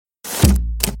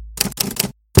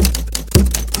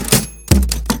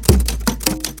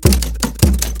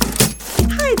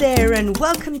there, and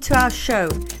welcome to our show,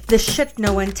 The Shit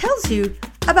No One Tells You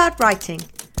About Writing.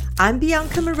 I'm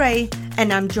Bianca Murray,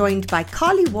 and I'm joined by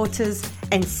Carly Waters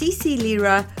and Cece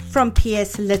Lira from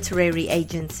PS Literary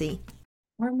Agency.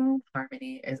 Hormone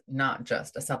Harmony is not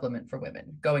just a supplement for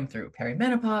women going through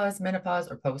perimenopause, menopause,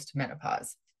 or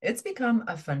postmenopause. It's become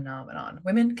a phenomenon.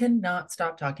 Women cannot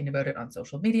stop talking about it on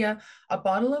social media. A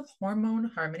bottle of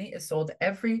Hormone Harmony is sold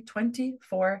every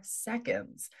 24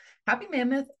 seconds. Happy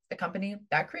Mammoth, the company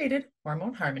that created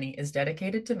Hormone Harmony, is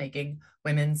dedicated to making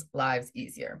women's lives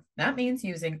easier. That means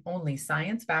using only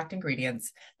science-backed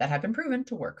ingredients that have been proven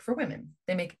to work for women.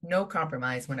 They make no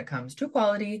compromise when it comes to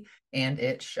quality, and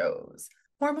it shows.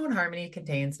 Hormone Harmony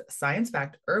contains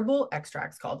science-backed herbal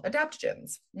extracts called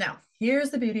adaptogens. Now, here's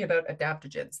the beauty about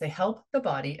adaptogens. They help the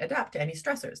body adapt to any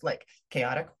stressors, like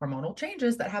chaotic hormonal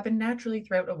changes that happen naturally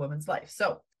throughout a woman's life.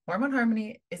 So, Hormone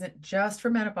Harmony isn't just for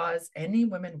menopause. Any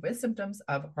women with symptoms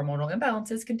of hormonal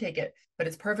imbalances can take it, but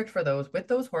it's perfect for those with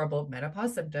those horrible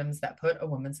menopause symptoms that put a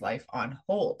woman's life on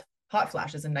hold. Hot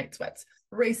flashes and night sweats,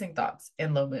 racing thoughts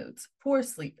and low moods, poor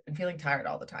sleep and feeling tired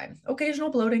all the time, occasional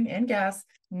bloating and gas,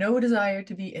 no desire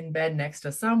to be in bed next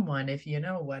to someone, if you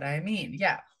know what I mean.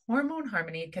 Yeah, Hormone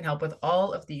Harmony can help with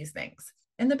all of these things.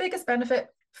 And the biggest benefit,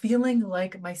 feeling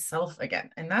like myself again.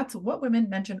 And that's what women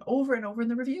mention over and over in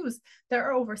the reviews. There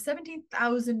are over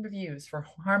 17,000 reviews for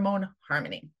Hormone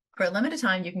Harmony. For a limited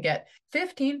time, you can get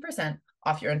 15%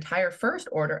 off your entire first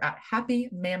order at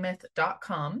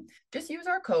happymammoth.com. Just use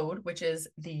our code, which is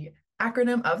the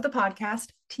acronym of the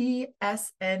podcast, TSNOTYAW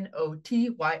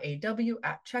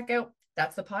at checkout.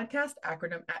 That's the podcast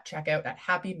acronym at checkout at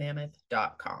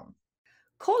happymammoth.com.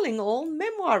 Calling all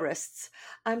memoirists.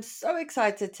 I'm so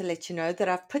excited to let you know that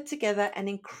I've put together an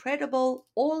incredible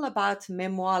all about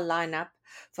memoir lineup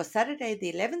for Saturday,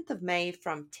 the 11th of May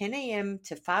from 10 a.m.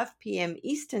 to 5 p.m.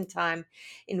 Eastern Time,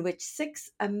 in which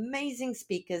 6 amazing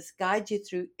speakers guide you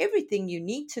through everything you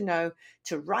need to know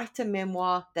to write a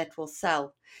memoir that will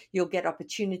sell. You'll get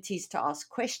opportunities to ask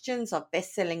questions of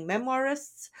best-selling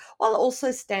memoirists, while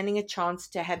also standing a chance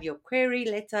to have your query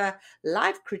letter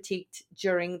live critiqued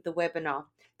during the webinar.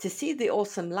 To see the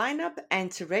awesome lineup and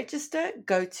to register,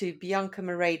 go to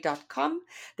biancamurray.com.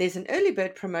 There's an early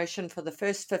bird promotion for the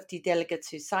first 50 delegates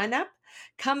who sign up.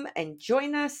 Come and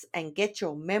join us and get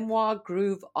your memoir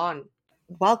groove on.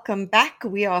 Welcome back.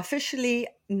 We are officially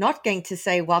not going to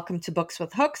say welcome to Books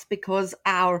with Hooks because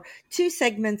our two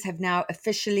segments have now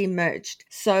officially merged.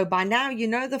 So by now, you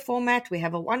know the format. We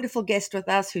have a wonderful guest with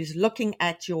us who's looking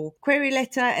at your query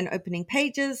letter and opening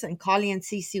pages, and Carly and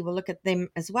Cece will look at them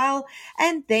as well.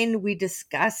 And then we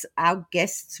discuss our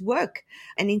guest's work.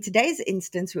 And in today's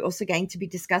instance, we're also going to be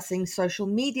discussing social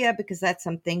media because that's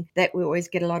something that we always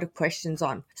get a lot of questions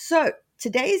on. So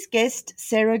today's guest,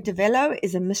 Sarah DeVello,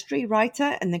 is a mystery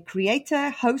writer and the creator,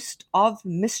 host of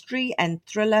Mystery and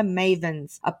Thriller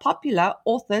Mavens, a popular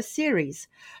author series.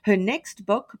 Her next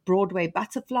book, Broadway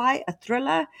Butterfly, a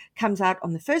thriller, comes out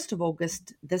on the 1st of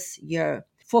August this year.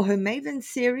 For her Maven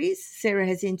series, Sarah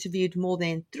has interviewed more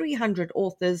than 300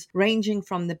 authors, ranging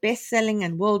from the best-selling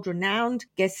and world-renowned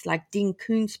guests like Dean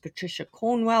Koontz, Patricia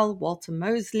Cornwell, Walter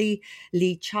Mosley,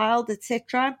 Lee Child,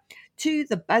 etc., to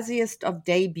the buzziest of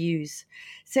debuts.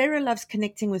 Sarah loves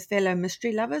connecting with fellow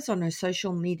mystery lovers on her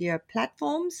social media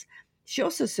platforms. She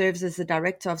also serves as the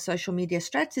Director of Social Media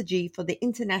Strategy for the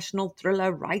International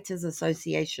Thriller Writers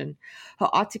Association. Her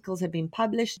articles have been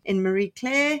published in Marie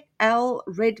Claire, Elle,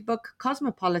 Redbook,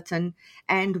 Cosmopolitan,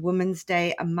 and Women's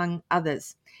Day, among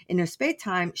others. In her spare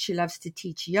time, she loves to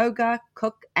teach yoga,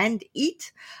 cook and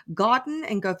eat, garden,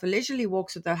 and go for leisurely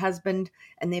walks with her husband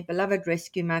and their beloved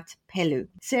rescue mutt, Pelu.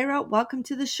 Sarah, welcome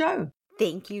to the show.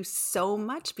 Thank you so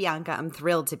much, Bianca. I'm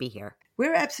thrilled to be here.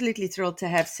 We're absolutely thrilled to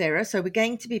have Sarah. So we're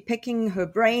going to be picking her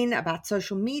brain about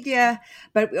social media,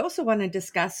 but we also want to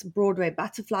discuss Broadway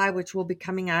Butterfly, which will be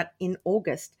coming out in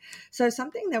August. So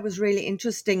something that was really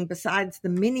interesting, besides the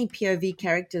many POV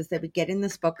characters that we get in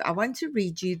this book, I want to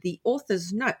read you the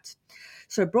author's note.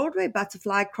 So Broadway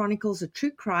Butterfly chronicles a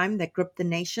true crime that gripped the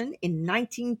nation in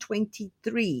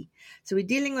 1923. So we're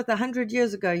dealing with 100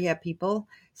 years ago here, people.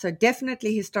 So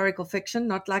definitely historical fiction,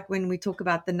 not like when we talk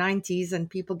about the 90s and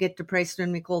people get depressed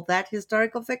when we call that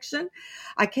historical fiction.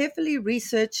 I carefully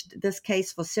researched this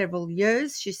case for several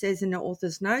years, she says in her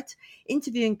author's note,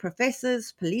 interviewing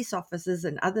professors, police officers,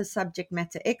 and other subject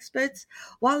matter experts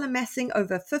while amassing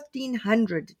over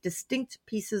 1,500 distinct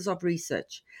pieces of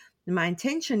research. My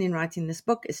intention in writing this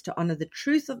book is to honor the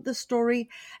truth of the story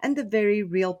and the very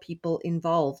real people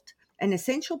involved. An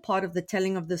essential part of the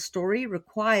telling of the story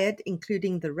required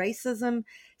including the racism,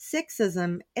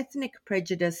 sexism, ethnic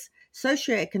prejudice,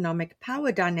 socioeconomic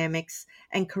power dynamics,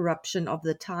 and corruption of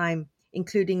the time,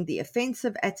 including the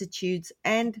offensive attitudes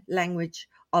and language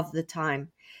of the time.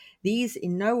 These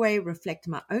in no way reflect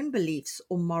my own beliefs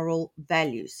or moral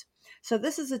values. So,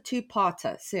 this is a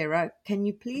two-parter. Sarah, can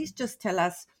you please just tell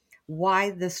us why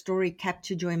the story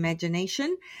captured your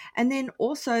imagination, and then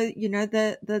also,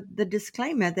 the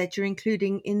disclaimer that you're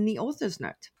including in the author's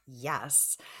note?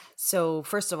 Yes. So,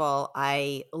 first of all,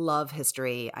 I love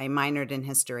history. I minored in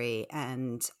history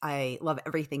and I love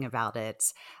everything about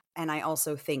it. And I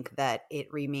also think that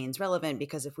it remains relevant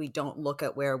because if we don't look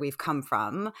at where we've come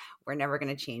from, we're never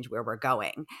going to change where we're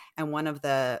going. And one of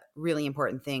the really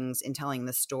important things in telling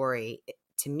the story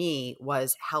to me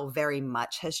was how very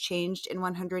much has changed in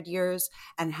 100 years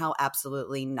and how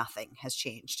absolutely nothing has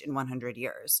changed in 100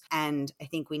 years. And I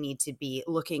think we need to be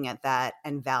looking at that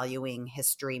and valuing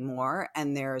history more.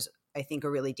 And there's, I think, a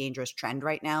really dangerous trend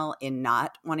right now in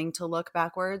not wanting to look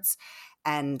backwards.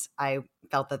 And I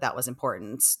felt that that was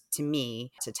important to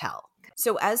me to tell.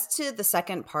 So as to the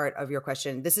second part of your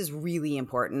question, this is really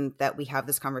important that we have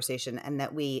this conversation and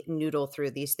that we noodle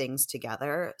through these things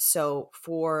together. So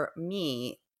for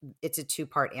me, it's a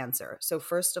two-part answer. So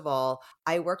first of all,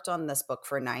 I worked on this book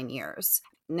for 9 years.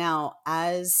 Now,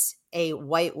 as a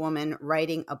white woman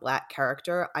writing a Black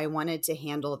character, I wanted to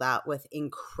handle that with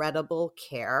incredible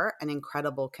care and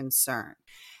incredible concern.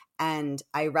 And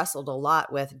I wrestled a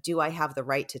lot with, do I have the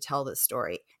right to tell this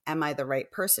story? Am I the right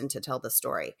person to tell the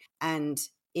story? And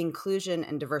inclusion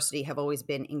and diversity have always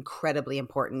been incredibly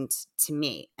important to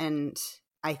me. And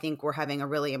I think we're having a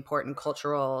really important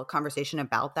cultural conversation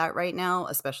about that right now,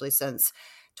 especially since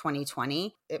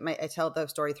 2020. I tell the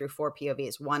story through 4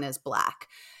 POVs. One is Black.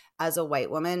 As a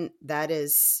white woman, that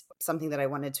is something that I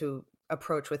wanted to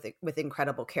approach with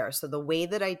incredible care. So the way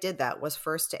that I did that was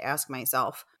first to ask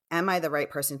myself, am I the right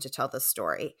person to tell this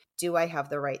story? Do I have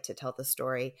the right to tell the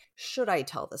story? Should I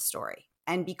tell the story?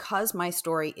 And because my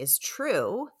story is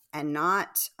true and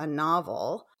not a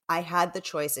novel, I had the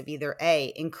choice of either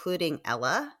A, including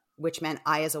Ella, which meant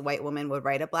I as a white woman would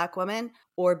write a Black woman,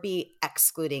 or B,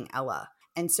 excluding Ella.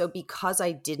 And so because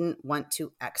I didn't want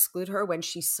to exclude her when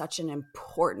she's such an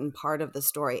important part of the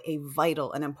story, a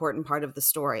vital and important part of the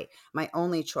story, my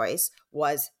only choice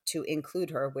was to include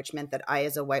her, which meant that I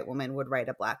as a white woman would write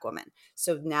a Black woman.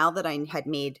 So now that I had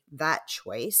made that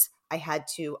choice, I had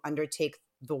to undertake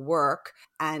the work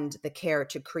and the care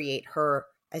to create her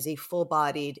as a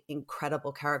full-bodied,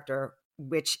 incredible character,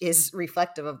 which is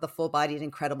reflective of the full-bodied,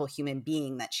 incredible human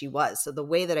being that she was. So the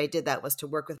way that I did that was to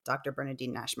work with Dr.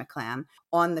 Bernadine Nash McClam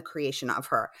on the creation of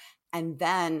her, and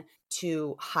then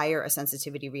to hire a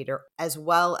sensitivity reader, as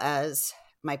well as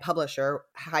my publisher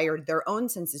hired their own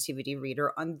sensitivity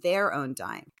reader on their own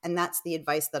dime. And that's the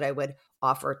advice that I would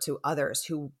offer to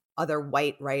other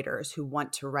white writers who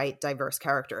want to write diverse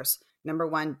characters. Number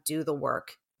one, do the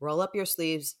work. Roll up your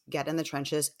sleeves, get in the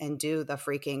trenches, and do the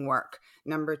freaking work.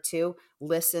 Number two,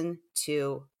 listen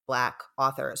to Black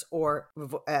authors or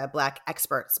Black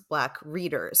experts, Black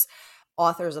readers,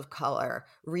 authors of color,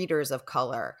 readers of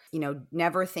color.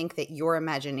 Never think that your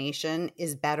imagination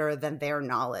is better than their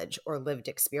knowledge or lived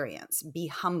experience. Be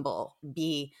humble,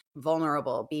 be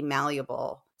vulnerable, be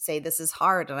malleable. Say, this is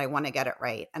hard and I want to get it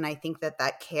right. And I think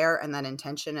that care and that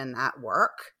intention and that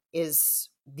work is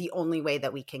the only way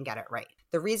that we can get it right.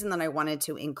 The reason that I wanted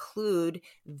to include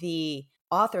the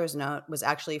author's note was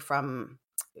actually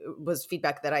was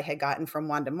feedback that I had gotten from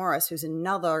Wanda Morris, who's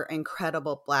another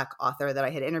incredible Black author that I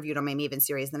had interviewed on my Maven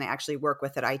series, and I actually work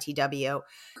with at ITW.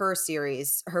 Her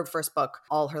series, her first book,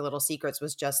 All Her Little Secrets,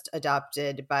 was just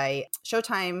adopted by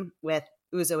Showtime with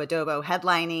Uzo Adobo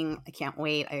headlining. I can't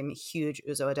wait. I'm a huge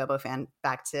Uzo Adobo fan,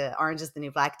 back to Orange is the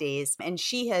New Black days. And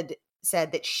she had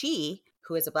said that she,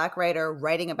 who is a Black writer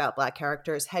writing about Black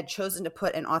characters, had chosen to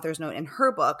put an author's note in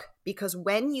her book because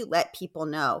when you let people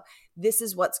know this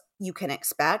is what you can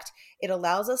expect, it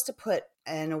allows us to put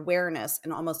an awareness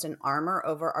and almost an armor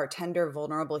over our tender,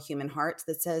 vulnerable human hearts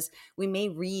that says we may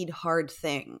read hard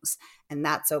things and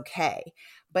that's okay.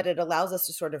 But it allows us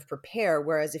to sort of prepare,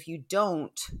 whereas if you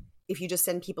just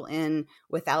send people in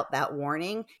without that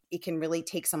warning, it can really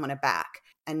take someone aback.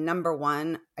 And number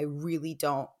one, I really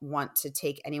don't want to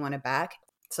take anyone aback.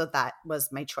 So that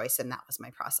was my choice and that was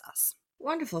my process.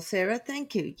 Wonderful, Sarah.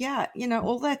 Thank you. Yeah,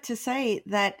 all that to say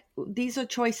that these are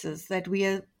choices that we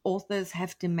as authors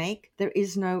have to make. There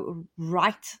is no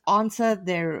right answer.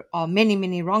 There are many,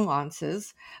 many wrong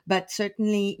answers, but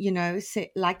certainly,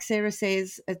 like Sarah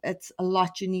says, it's a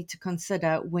lot you need to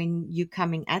consider when you're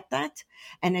coming at that,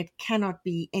 and it cannot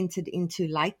be entered into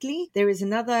lightly. There is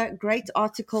another great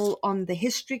article on the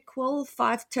History Quill,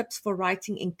 5 tips for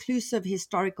writing inclusive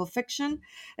historical fiction.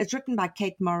 It's written by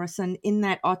Kate Morrison. In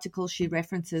that article, she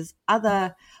references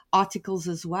other articles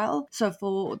as well. So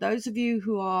for those of you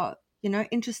who are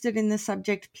interested in this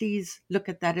subject, please look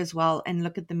at that as well, and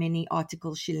look at the many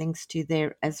articles she links to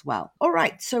there as well. All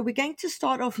right, so we're going to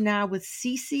start off now with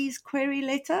Cece's query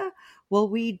letter. Will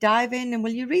we dive in, and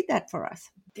will you read that for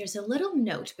us? There's a little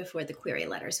note before the query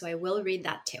letter, so I will read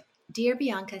that too. Dear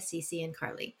Bianca, Cece, and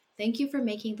Carly, thank you for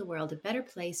making the world a better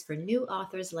place for new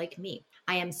authors like me.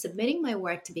 I am submitting my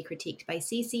work to be critiqued by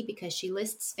Cece because she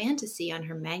lists fantasy on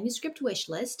her manuscript wish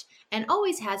list and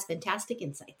always has fantastic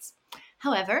insights.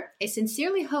 However, I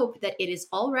sincerely hope that it is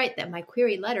all right that my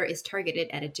query letter is targeted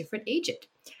at a different agent.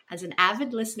 As an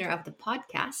avid listener of the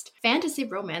podcast, fantasy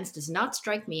romance does not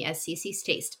strike me as Cece's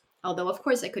taste, although of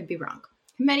course I could be wrong.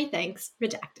 Many thanks,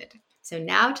 redacted. So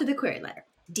now to the query letter.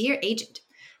 Dear Agent,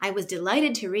 I was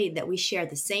delighted to read that we share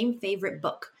the same favorite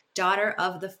book, Daughter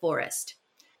of the Forest.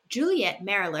 Juliet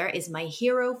Mariller is my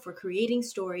hero for creating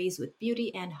stories with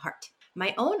beauty and heart.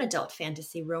 My own adult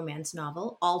fantasy romance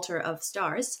novel, Altar of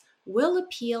Stars, will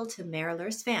appeal to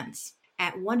Mariller's fans.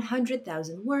 At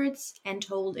 100,000 words and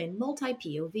told in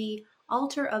multi-POV,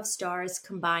 Altar of Stars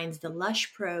combines the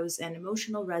lush prose and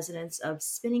emotional resonance of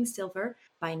Spinning Silver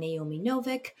by Naomi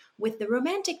Novik with the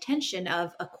romantic tension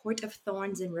of A Court of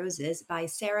Thorns and Roses by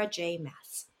Sarah J.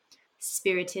 Maas.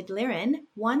 Spirited Liren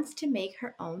wants to make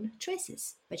her own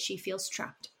choices, but she feels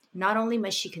trapped. Not only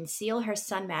must she conceal her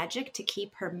sun magic to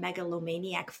keep her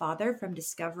megalomaniac father from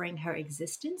discovering her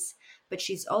existence, but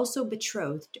she's also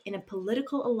betrothed in a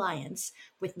political alliance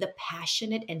with the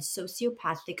passionate and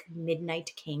sociopathic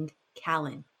Midnight King,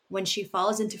 Callan. When she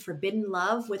falls into forbidden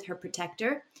love with her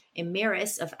protector,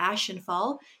 Emiris of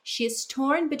Ashenfall, she is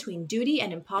torn between duty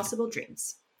and impossible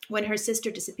dreams. When her sister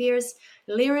disappears,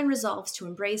 Liren resolves to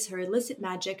embrace her illicit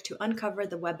magic to uncover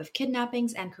the web of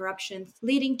kidnappings and corruption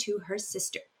leading to her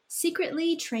sister.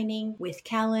 Secretly training with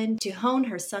Callan to hone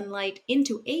her sunlight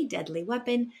into a deadly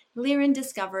weapon, Liren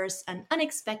discovers an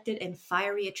unexpected and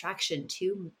fiery attraction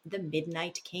to the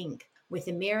Midnight King. With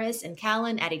Emiris and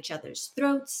Callan at each other's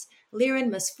throats,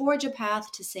 Liren must forge a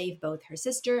path to save both her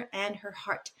sister and her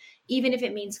heart, even if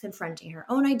it means confronting her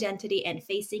own identity and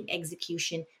facing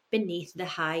execution beneath the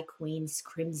High Queen's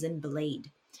crimson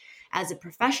blade. As a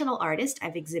professional artist,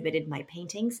 I've exhibited my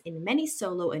paintings in many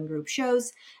solo and group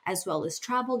shows, as well as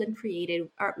traveled and created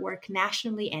artwork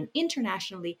nationally and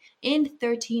internationally in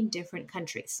 13 different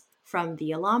countries, from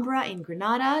the Alhambra in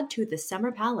Granada to the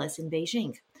Summer Palace in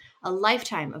Beijing. A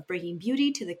lifetime of bringing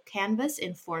beauty to the canvas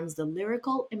informs the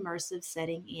lyrical, immersive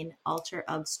setting in Altar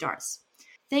of Stars.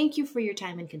 Thank you for your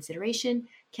time and consideration.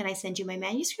 Can I send you my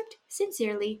manuscript?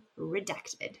 Sincerely,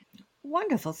 redacted.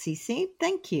 Wonderful, Cece.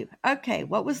 Thank you. Okay,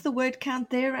 what was the word count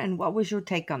there, and what was your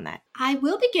take on that? I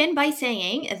will begin by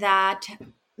saying that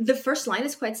the first line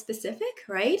is quite specific,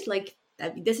 right? Like,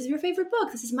 this is your favorite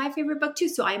book. This is my favorite book too.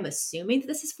 So I'm assuming that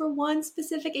this is for one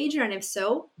specific agent. And if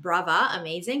so, brava,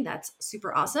 amazing. That's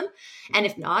super awesome. And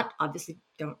if not, obviously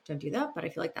don't do that. But I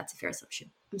feel like that's a fair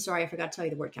assumption. I'm sorry, I forgot to tell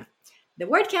you the word count. The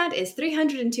word count is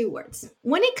 302 words.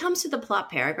 When it comes to the plot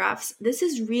paragraphs, this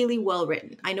is really well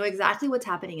written. I know exactly what's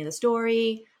happening in the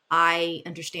story. I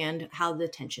understand how the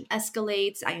tension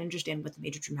escalates. I understand what the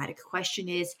major dramatic question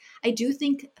is. I do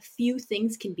think a few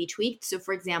things can be tweaked. So,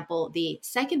 for example, the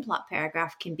second plot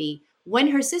paragraph can be, when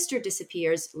her sister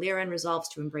disappears, Liren resolves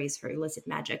to embrace her illicit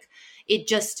magic. It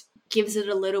just gives it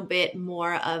a little bit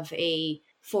more of a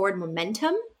forward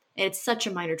momentum. And it's such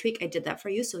a minor tweak. I did that for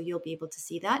you, so you'll be able to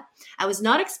see that. I was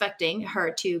not expecting her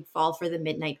to fall for the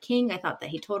Midnight King. I thought that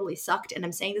he totally sucked, and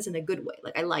I'm saying this in a good way.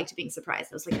 Like, I liked being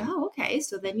surprised. I was like, oh, okay.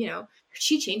 So then,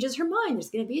 she changes her mind. There's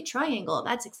going to be a triangle.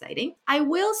 That's exciting. I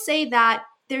will say that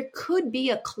there could be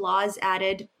a clause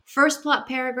added. First plot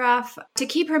paragraph, to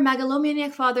keep her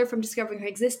megalomaniac father from discovering her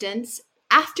existence.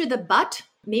 After the but,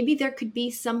 maybe there could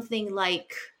be something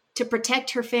like, to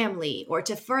protect her family or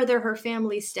to further her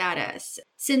family status.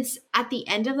 Since at the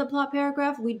end of the plot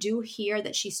paragraph, we do hear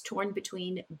that she's torn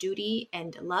between duty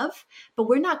and love, but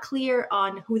we're not clear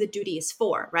on who the duty is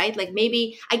for, right? Like,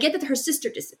 maybe I get that her sister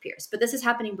disappears, but this is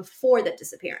happening before that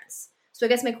disappearance. So I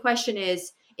guess my question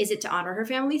is it to honor her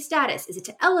family status? Is it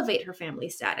to elevate her family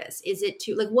status? Is it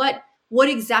to, like, what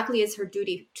exactly is her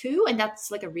duty to? And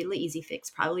that's like a really easy fix.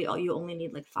 Probably you only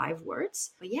need like 5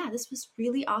 words. But yeah, this was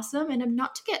really awesome. And I'm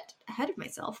not to get ahead of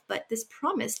myself, but this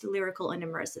promised lyrical and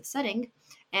immersive setting,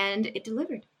 and it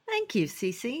delivered. Thank you,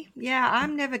 Cece. Yeah,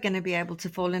 I'm never going to be able to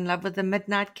fall in love with the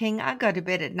Midnight King. I go to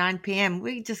bed at 9 p.m.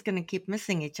 We're just going to keep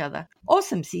missing each other.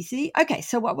 Awesome, Cece. Okay,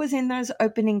 so what was in those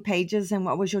opening pages and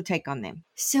what was your take on them?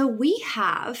 So we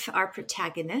have our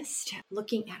protagonist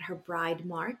looking at her bride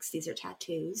marks. These are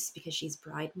tattoos because she's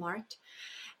bride marked.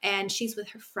 And she's with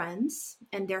her friends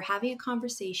and they're having a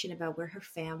conversation about where her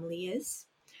family is.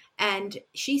 And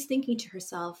she's thinking to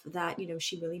herself that,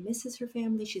 she really misses her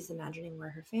family. She's imagining where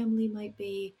her family might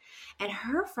be. And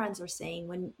her friends are saying,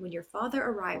 when your father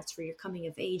arrives for your coming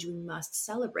of age, we must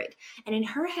celebrate. And in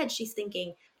her head, she's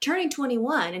thinking, turning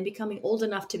 21 and becoming old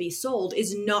enough to be sold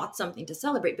is not something to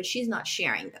celebrate, but she's not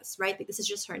sharing this, right? Like, this is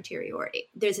just her interiority.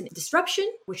 There's a disruption,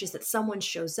 which is that someone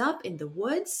shows up in the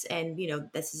woods. And,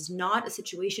 this is not a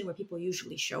situation where people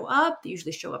usually show up. They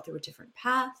usually show up through a different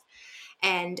path.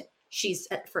 And she's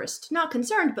at first not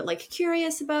concerned, but like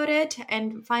curious about it.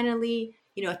 And finally,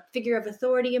 a figure of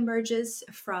authority emerges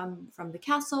from the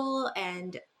castle.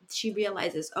 And she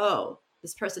realizes, oh,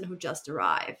 this person who just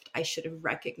arrived, I should have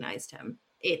recognized him.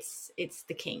 It's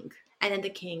the king. And then the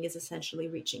king is essentially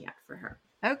reaching out for her.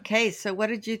 Okay, so what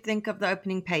did you think of the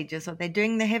opening pages? Are they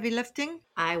doing the heavy lifting?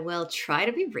 I will try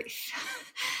to be brief.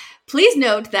 Please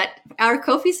note that our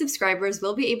Ko-fi subscribers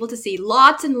will be able to see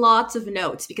lots and lots of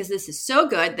notes because this is so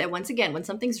good that once again, when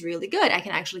something's really good, I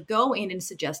can actually go in and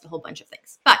suggest a whole bunch of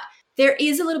things. But there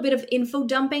is a little bit of info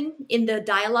dumping in the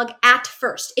dialogue at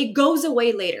first. It goes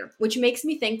away later, which makes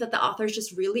me think that the author is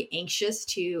just really anxious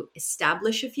to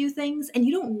establish a few things, and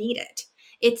you don't need it.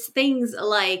 It's things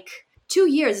like 2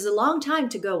 years is a long time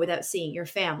to go without seeing your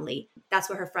family. That's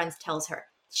what her friends tells her.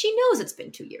 She knows it's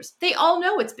been 2 years. They all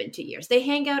know it's been 2 years. They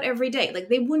hang out every day. Like,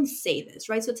 they wouldn't say this,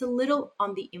 right? So it's a little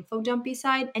on the info dumpy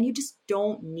side, and you just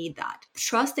don't need that.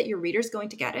 Trust that your reader's going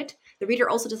to get it. The reader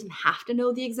also doesn't have to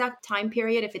know the exact time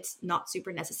period if it's not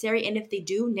super necessary. And if they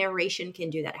do, narration can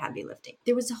do that heavy lifting.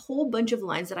 There was a whole bunch of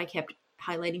lines that I kept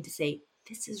highlighting to say,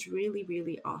 this is really,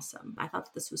 really awesome. I thought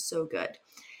that this was so good.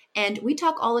 And we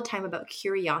talk all the time about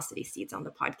curiosity seeds on the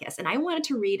podcast. And I wanted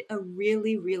to read a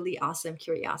really, really awesome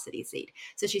curiosity seed.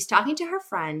 So she's talking to her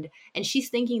friend and she's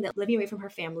thinking that living away from her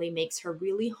family makes her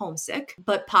really homesick.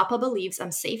 But Papa believes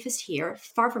I'm safest here,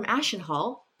 far from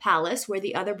Ashenhall Palace, where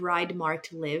the other bride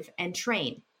marked live and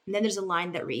train. And then there's a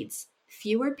line that reads,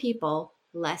 fewer people,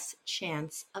 less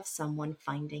chance of someone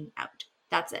finding out.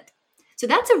 That's it. So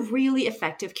that's a really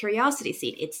effective curiosity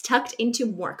seed. It's tucked into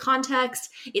more context.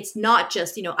 It's not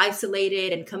just,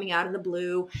 isolated and coming out of the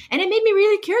blue. And it made me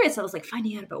really curious. I was like,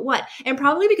 finding out about what? And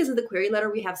probably because of the query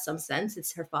letter, we have some sense.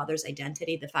 It's her father's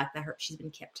identity, the fact that she's been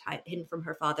kept hidden from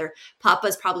her father.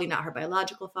 Papa's probably not her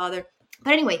biological father.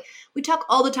 But anyway, we talk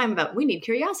all the time about we need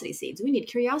curiosity seeds. We need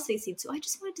curiosity seeds. So I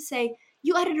just wanted to say,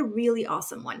 you added a really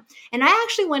awesome one. And I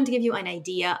actually wanted to give you an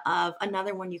idea of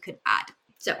another one you could add.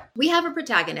 So we have a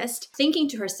protagonist thinking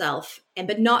to herself,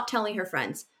 but not telling her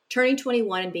friends, turning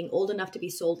 21 and being old enough to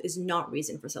be sold is not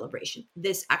reason for celebration.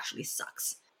 This actually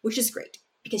sucks, which is great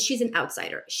because she's an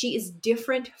outsider. She is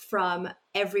different from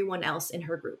everyone else in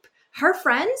her group. Her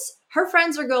friends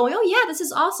are going, oh yeah, this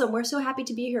is awesome. We're so happy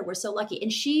to be here. We're so lucky.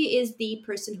 And she is the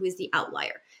person who is the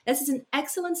outlier. This is an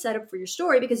excellent setup for your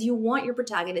story because you want your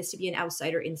protagonist to be an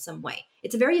outsider in some way.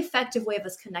 It's a very effective way of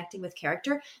us connecting with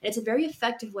character. And it's a very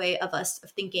effective way of us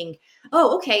thinking,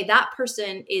 oh, okay, that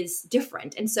person is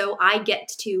different. And so I get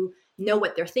to know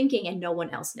what they're thinking and no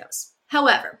one else knows.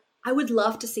 However, I would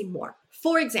love to see more.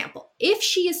 For example, if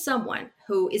she is someone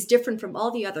who is different from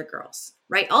all the other girls,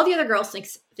 right? All the other girls think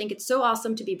it's so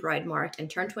awesome to be bride marked and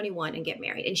turn 21 and get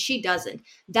married, and she doesn't.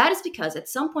 That is because at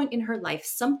some point in her life,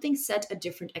 something set a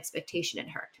different expectation in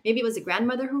her. Maybe it was a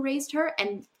grandmother who raised her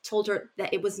and told her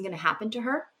that it wasn't going to happen to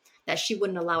her, that she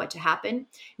wouldn't allow it to happen.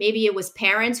 Maybe it was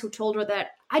parents who told her that,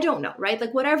 I don't know, right?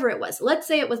 Like whatever it was. Let's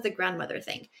say it was the grandmother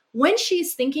thing. When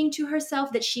she's thinking to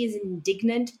herself that she is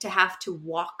indignant to have to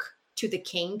walk to the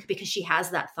king because she has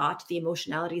that thought, the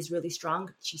emotionality is really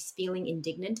strong, she's feeling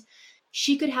indignant,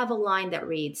 she could have a line that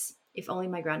reads, if only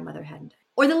my grandmother hadn't died.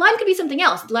 Or the line could be something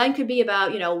else. The line could be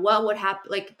about, what would happen,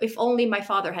 like if only my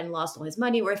father hadn't lost all his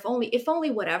money, or if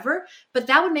only whatever. But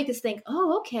that would make us think,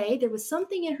 oh, okay, there was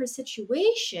something in her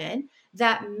situation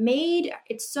that made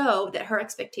it so that her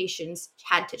expectations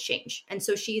had to change. And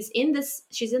so she's in this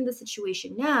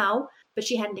situation now but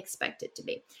she hadn't expected to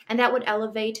be. And that would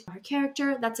elevate her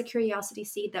character. That's a curiosity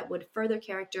seed that would further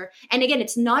character. And again,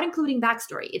 it's not including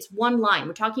backstory. It's one line.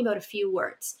 We're talking about a few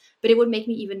words, but it would make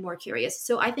me even more curious.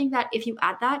 So I think that if you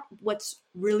add that, what's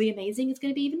really amazing is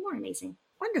going to be even more amazing.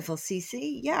 Wonderful,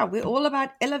 Cece. Yeah, we're all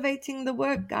about elevating the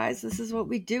work, guys. This is what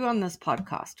we do on this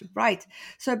podcast. Right.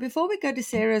 So before we go to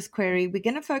Sarah's query, we're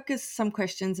going to focus some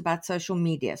questions about social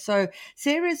media. So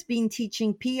Sarah's been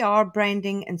teaching PR,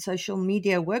 branding, and social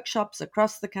media workshops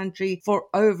across the country for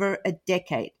over a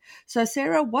decade. So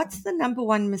Sarah, what's the number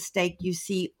one mistake you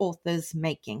see authors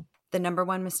making? The number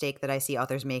one mistake that I see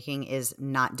authors making is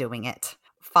not doing it,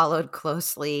 followed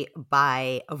closely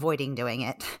by avoiding doing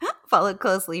it, followed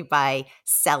closely by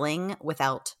selling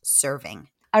without serving.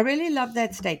 I really love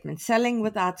that statement, selling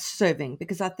without serving,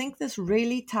 because I think this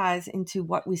really ties into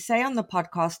what we say on the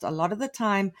podcast a lot of the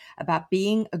time about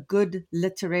being a good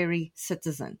literary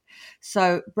citizen.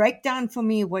 So break down for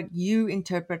me what you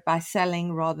interpret by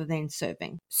selling rather than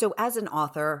serving. So as an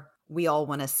author, we all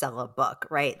want to sell a book,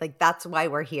 right? Like that's why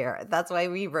we're here. That's why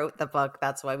we wrote the book.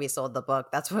 That's why we sold the book.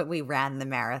 That's why we ran the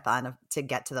marathon to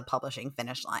get to the publishing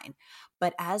finish line.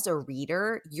 But as a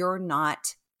reader, you're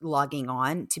not logging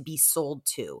on to be sold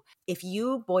to. If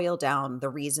you boil down the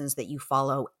reasons that you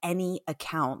follow any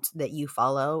account that you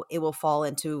follow, it will fall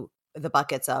into the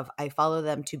buckets of I follow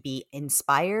them to be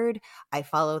inspired, I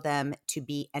follow them to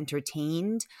be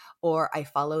entertained, or I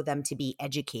follow them to be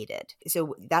educated.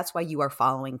 So that's why you are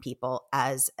following people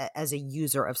as a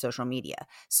user of social media.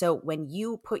 So when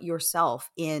you put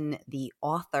yourself in the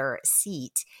author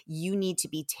seat, you need to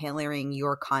be tailoring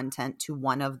your content to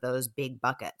one of those big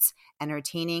buckets: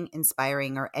 entertaining,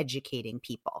 inspiring, or educating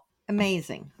people.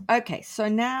 Amazing. Okay, so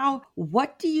now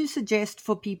what do you suggest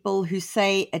for people who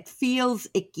say it feels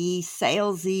icky,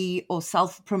 salesy, or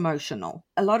self-promotional?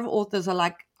 A lot of authors are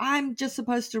like, I'm just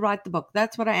supposed to write the book.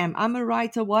 That's what I am. I'm a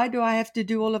writer. Why do I have to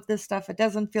do all of this stuff? It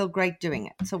doesn't feel great doing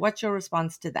it. So what's your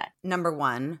response to that? Number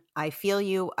one, I feel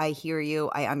you. I hear you.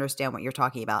 I understand what you're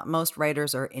talking about. Most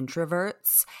writers are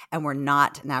introverts, and we're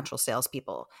not natural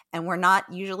salespeople, and we're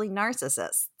not usually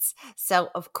narcissists. So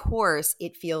of course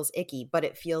it feels icky, but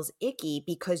it feels icky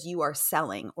because you are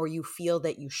selling, or you feel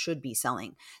that you should be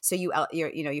selling. So you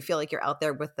feel like you're out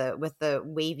there with the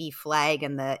wavy flag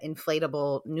and the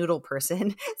inflatable noodle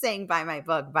person saying, buy my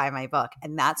book, buy my book.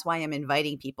 And that's why I'm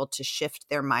inviting people to shift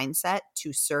their mindset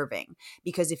to serving.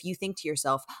 Because if you think to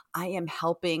yourself, I am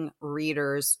helping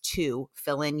readers to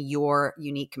fill in your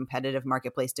unique competitive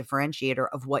marketplace differentiator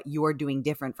of what you're doing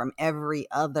different from every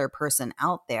other person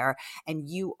out there, and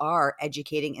you are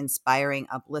educating, inspiring,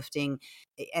 uplifting,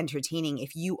 entertaining,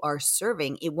 if you are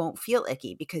serving, it won't feel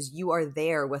icky because you are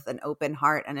there with an open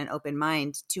heart and an open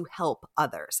mind to help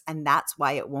others. And that's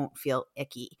why it won't feel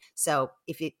icky. So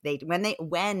when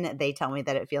they tell me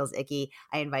that it feels icky,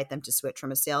 I invite them to switch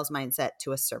from a sales mindset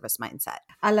to a service mindset.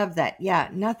 I love that. Yeah.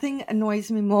 Nothing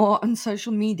annoys me more on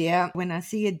social media when I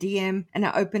see a DM and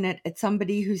I open it. It's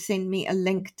somebody who sent me a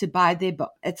link to buy their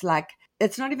book. It's like,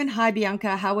 it's not even, hi,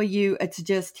 Bianca, how are you? It's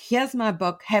just, here's my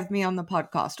book, have me on the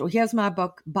podcast, or here's my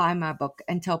book, buy my book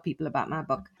and tell people about my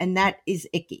book. And that is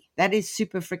icky. That is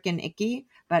super freaking icky.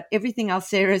 But everything else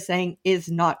Sarah is saying is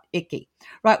not icky.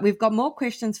 Right. We've got more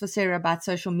questions for Sarah about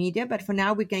social media, but for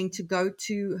now we're going to go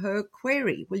to her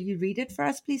query. Will you read it for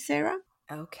us, please, Sarah?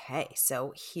 Okay.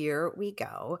 So here we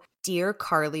go. Dear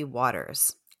Carly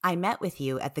Waters, I met with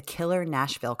you at the Killer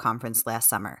Nashville conference last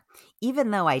summer.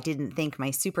 Even though I didn't think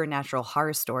my supernatural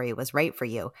horror story was right for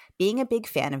you, being a big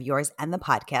fan of yours and the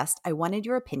podcast, I wanted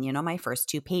your opinion on my first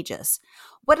 2 pages.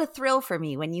 What a thrill for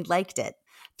me when you liked it.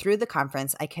 Through the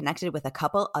conference, I connected with a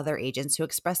couple other agents who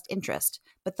expressed interest,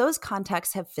 but those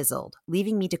contacts have fizzled,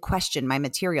 leaving me to question my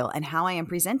material and how I am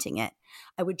presenting it.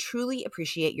 I would truly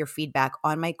appreciate your feedback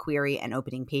on my query and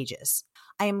opening pages.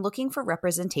 I am looking for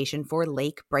representation for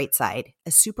Lake Brightside,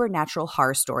 a supernatural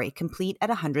horror story complete at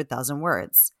 100,000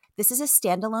 words. This is a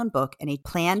standalone book and a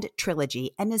planned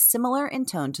trilogy and is similar in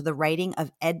tone to the writing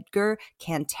of Edgar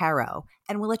Cantero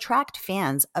and will attract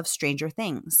fans of Stranger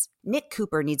Things. Nick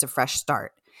Cooper needs a fresh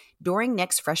start. During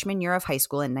Nick's freshman year of high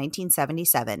school in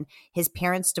 1977, his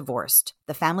parents divorced,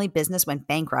 the family business went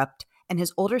bankrupt, and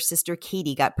his older sister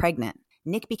Katie got pregnant.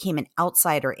 Nick became an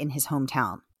outsider in his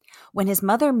hometown. When his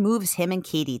mother moves him and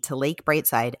Katie to Lake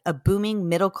Brightside, a booming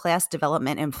middle-class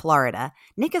development in Florida,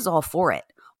 Nick is all for it.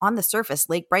 On the surface,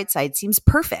 Lake Brightside seems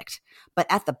perfect, but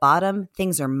at the bottom,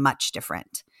 things are much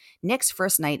different. Nick's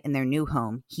first night in their new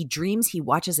home, he dreams he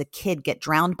watches a kid get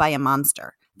drowned by a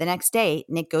monster. The next day,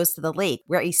 Nick goes to the lake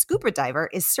where a scuba diver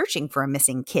is searching for a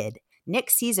missing kid.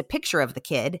 Nick sees a picture of the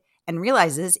kid and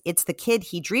realizes it's the kid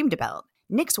he dreamed about.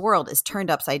 Nick's world is turned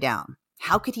upside down.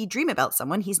 How could he dream about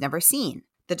someone he's never seen?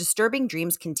 The disturbing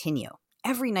dreams continue.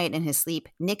 Every night in his sleep,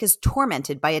 Nick is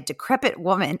tormented by a decrepit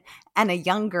woman and a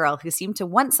young girl who seem to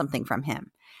want something from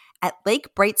him. At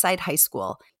Lake Brightside High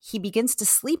School, he begins to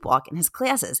sleepwalk in his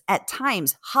classes, at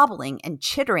times hobbling and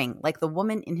chittering like the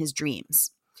woman in his dreams.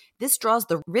 This draws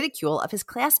the ridicule of his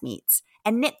classmates,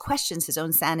 and Nick questions his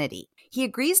own sanity. He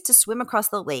agrees to swim across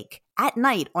the lake at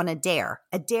night on a dare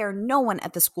no one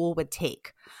at the school would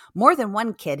take. More than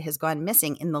one kid has gone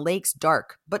missing in the lake's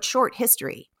dark but short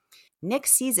history. Nick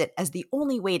sees it as the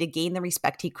only way to gain the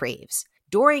respect he craves.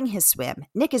 During his swim,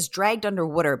 Nick is dragged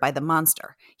underwater by the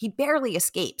monster. He barely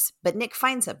escapes, but Nick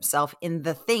finds himself in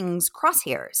the Thing's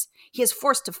crosshairs. He is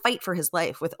forced to fight for his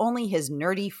life with only his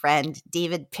nerdy friend,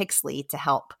 David Pixley, to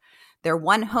help. Their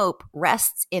one hope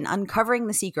rests in uncovering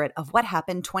the secret of what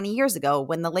happened 20 years ago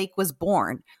when the lake was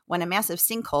born, when a massive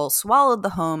sinkhole swallowed the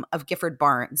home of Gifford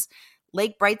Barnes,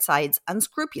 Lake Brightside's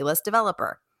unscrupulous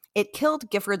developer. It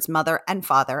killed Gifford's mother and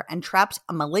father and trapped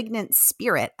a malignant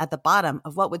spirit at the bottom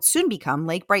of what would soon become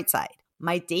Lake Brightside.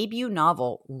 My debut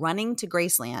novel, Running to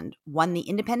Graceland, won the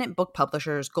Independent Book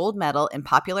Publishers Gold Medal in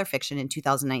Popular Fiction in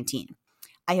 2019.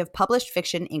 I have published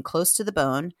fiction in Close to the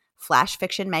Bone, Flash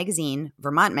Fiction Magazine,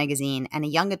 Vermont Magazine, and a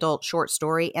young adult short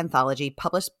story anthology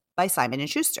published by Simon &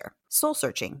 Schuster, Soul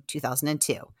Searching,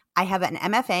 2002. I have an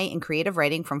MFA in creative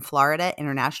writing from Florida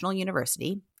International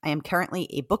University. I am currently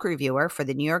a book reviewer for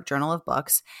the New York Journal of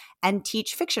Books and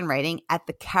teach fiction writing at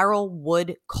the Carol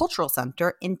Wood Cultural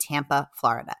Center in Tampa,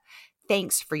 Florida.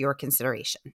 Thanks for your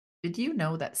consideration. Did you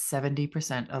know that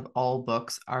 70% of all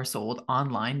books are sold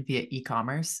online via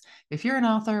e-commerce? If you're an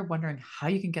author wondering how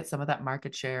you can get some of that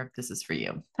market share, this is for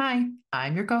you. Hi,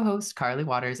 I'm your co-host, Carly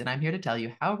Waters, and I'm here to tell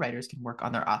you how writers can work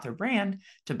on their author brand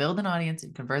to build an audience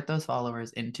and convert those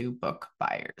followers into book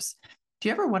buyers. Do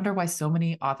you ever wonder why so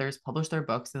many authors publish their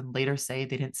books and later say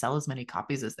they didn't sell as many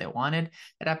copies as they wanted?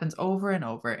 It happens over and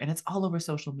over, and it's all over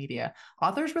social media.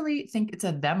 Authors really think it's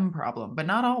a them problem, but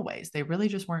not always. They really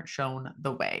just weren't shown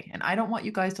the way. And I don't want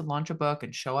you guys to launch a book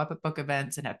and show up at book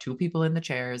events and have two people in the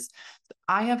chairs.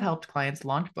 I have helped clients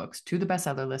launch books to the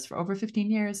bestseller list for over 15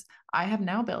 years. I have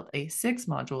now built a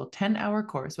 6-module, 10-hour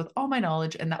course with all my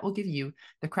knowledge, and that will give you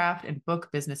the craft and book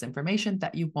business information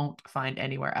that you won't find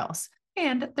anywhere else.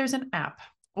 And there's an app.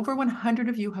 Over 100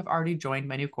 of you have already joined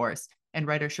my new course. And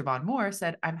writer Siobhan Moore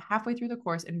said, I'm halfway through the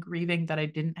course and grieving that I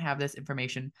didn't have this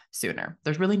information sooner.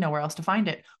 There's really nowhere else to find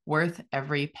it. Worth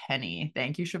every penny.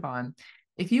 Thank you, Siobhan.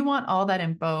 If you want all that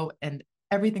info and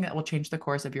everything that will change the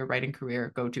course of your writing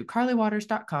career, go to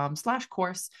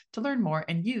carlywaters.com/course to learn more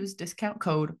and use discount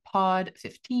code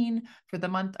POD15 for the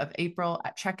month of April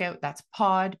at checkout. That's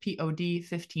POD, P-O-D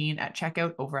 15 at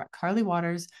checkout over at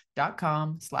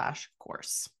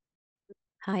carlywaters.com/course.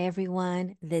 Hi,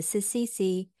 everyone. This is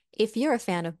Cece. If you're a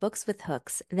fan of books with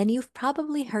hooks, then you've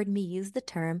probably heard me use the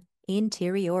term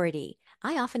interiority.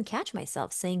 I often catch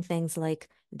myself saying things like,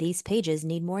 these pages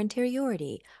need more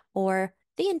interiority, or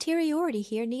the interiority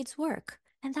here needs work.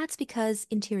 And that's because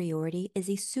interiority is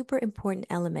a super important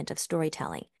element of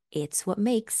storytelling. It's what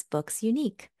makes books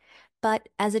unique. But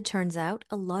as it turns out,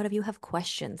 a lot of you have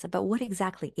questions about what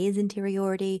exactly is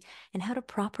interiority and how to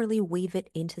properly weave it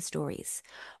into stories,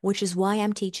 which is why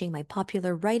I'm teaching my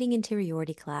popular Writing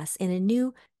Interiority class in a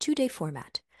new 2-day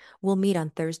format. We'll meet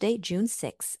on Thursday, June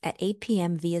 6th at 8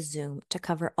 p.m. via Zoom to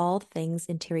cover all things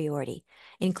interiority,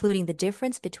 including the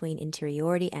difference between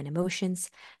interiority and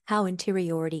emotions, how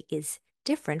interiority is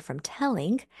different from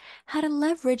telling, how to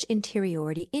leverage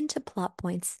interiority into plot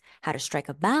points, how to strike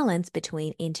a balance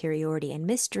between interiority and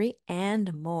mystery,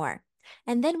 and more.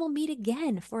 And then we'll meet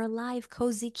again for a live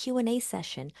cozy Q&A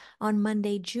session on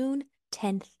Monday, June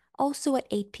 10th, also at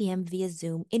 8 p.m. via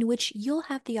Zoom, in which you'll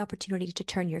have the opportunity to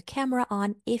turn your camera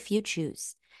on if you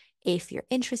choose. If you're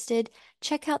interested,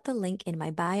 check out the link in my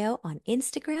bio on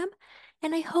Instagram,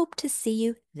 and I hope to see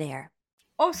you there.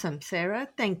 Awesome, Sarah.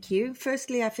 Thank you.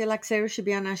 Firstly, I feel like Sarah should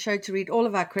be on our show to read all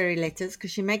of our query letters because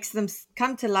she makes them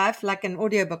come to life like an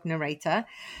audiobook narrator.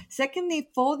 Secondly,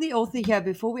 for the author here,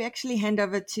 before we actually hand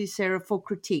over to Sarah for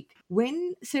critique,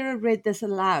 when Sarah read this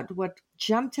aloud, what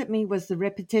jumped at me was the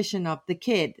repetition of the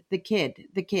kid, the kid,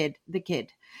 the kid, the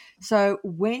kid. So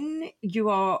when you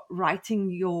are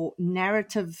writing your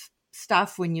narrative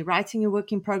stuff, when you're writing your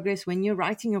work in progress, when you're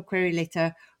writing your query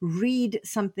letter, read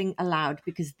something aloud,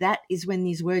 because that is when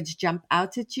these words jump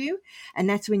out at you. And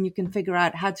that's when you can figure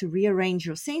out how to rearrange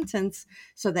your sentence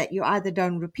so that you either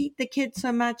don't repeat the kid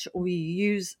so much or you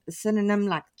use a synonym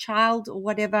like child or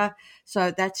whatever.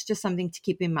 So that's just something to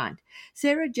keep in mind.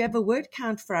 Sarah, do you have a word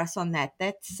count for us on that?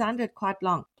 That sounded quite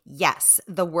long. Yes,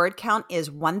 the word count is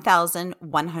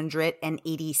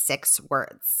 1,186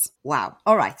 words. Wow.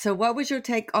 All right. So what was your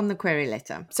take on the query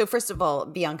letter? So first of all,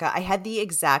 Bianca, I had the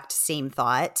exact same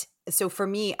thought. So for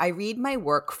me, I read my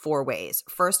work 4 ways.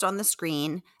 First on the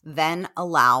screen, then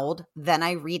aloud, then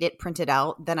I read it printed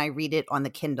out, then I read it on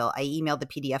the Kindle. I email the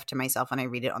PDF to myself and I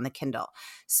read it on the Kindle.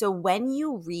 So when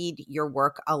you read your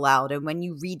work aloud and when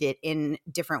you read it in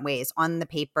different ways, on the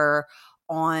paper,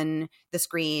 on the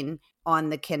screen, on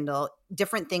the Kindle,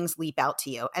 different things leap out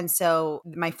to you. And so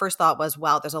my first thought was,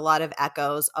 wow, there's a lot of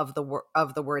echoes of the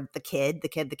word the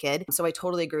kid. So I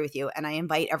totally agree with you. And I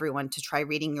invite everyone to try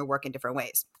reading your work in different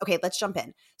ways. Okay, let's jump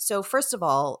in. So first of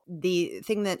all, the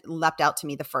thing that leapt out to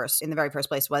me in the very first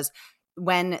place was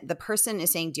when the person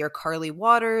is saying, "Dear Carly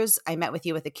Waters, I met with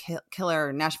you at the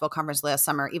Killer Nashville conference last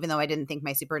summer, even though I didn't think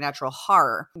my supernatural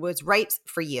horror was right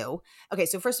for you." Okay,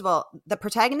 so first of all, the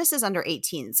protagonist is under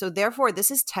 18. So therefore, this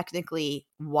is technically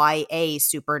YA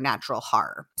supernatural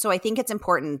horror. So I think it's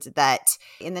important that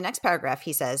in the next paragraph,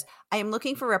 he says, "I am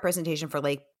looking for representation for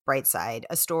Lake Brightside,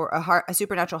 a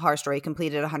supernatural horror story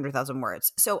completed 100,000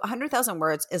 words." So 100,000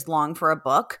 words is long for a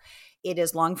book. It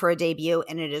is long for a debut,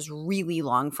 and it is really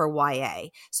long for YA.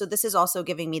 So this is also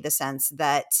giving me the sense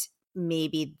that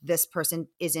maybe this person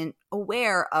isn't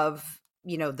aware of,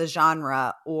 the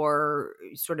genre or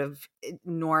sort of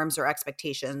norms or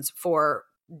expectations for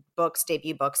books,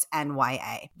 debut books, and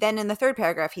YA. Then in the third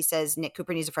paragraph, he says Nick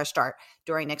Cooper needs a fresh start.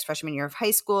 During Nick's freshman year of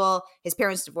high school, his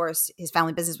parents divorced, his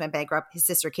family business went bankrupt, his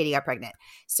sister Katie got pregnant.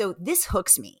 So this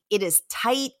hooks me. It is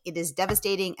tight, it is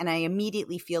devastating, and I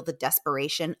immediately feel the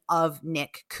desperation of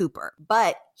Nick Cooper.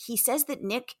 But he says that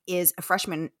Nick is a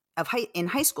freshman in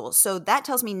high school. So that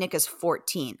tells me Nick is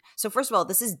 14. So first of all,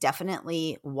 this is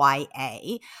definitely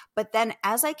YA. But then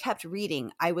as I kept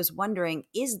reading, I was wondering,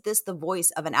 is this the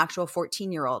voice of an actual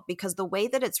 14-year-old? Because the way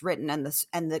that it's written and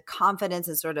the confidence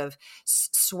and sort of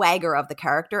swagger of the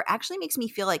character actually makes me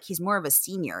feel like he's more of a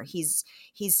senior. He's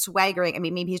swaggering. I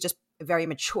mean, maybe he's just a very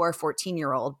mature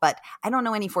 14-year-old, but I don't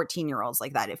know any 14-year-olds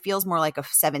like that. It feels more like a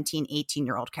 17,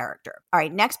 18-year-old character. All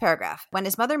right, next paragraph. When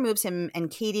his mother moves him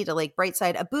and Katie to Lake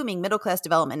Brightside, a booming middle-class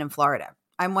development in Florida.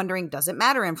 I'm wondering, does it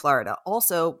matter in Florida?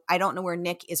 Also, I don't know where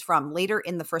Nick is from. Later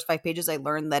in the first 5 pages, I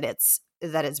learned that it's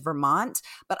Vermont,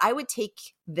 but I would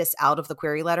take this out of the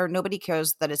query letter. Nobody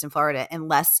cares that it's in Florida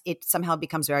unless it somehow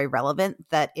becomes very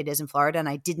relevant that it is in Florida, and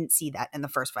I didn't see that in the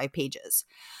first 5 pages.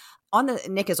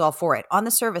 Nick is all for it. On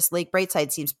the surface, Lake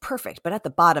Brightside seems perfect, but at the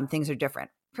bottom, things are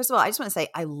different. First of all, I just want to say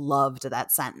I loved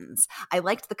that sentence. I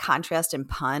liked the contrast and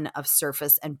pun of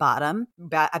surface and bottom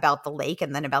about the lake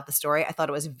and then about the story. I thought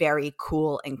it was very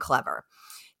cool and clever.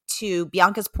 To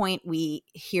Bianca's point, we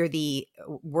hear the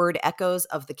word echoes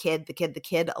of the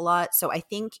kid a lot. So I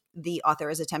think the author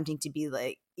is attempting to be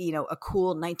like, a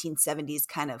cool 1970s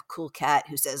kind of cool cat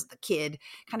who says the kid.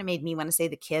 Kind of made me want to say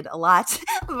the kid a lot,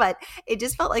 but it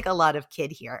just felt like a lot of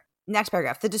kid here. Next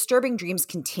paragraph, the disturbing dreams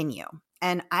continue.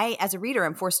 And I, as a reader,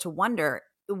 am forced to wonder,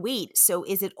 wait, so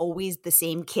is it always the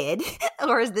same kid?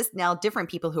 Or is this now different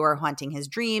people who are haunting his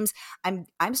dreams?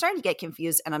 I'm starting to get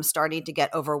confused, and I'm starting to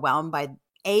get overwhelmed by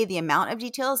A, the amount of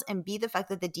details, and B, the fact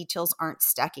that the details aren't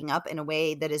stacking up in a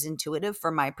way that is intuitive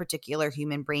for my particular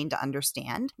human brain to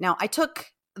understand. Now, I took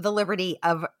the liberty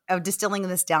of distilling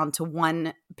this down to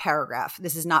one paragraph.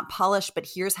 This is not polished, but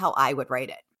here's how I would write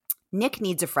it. Nick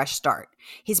needs a fresh start.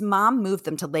 His mom moved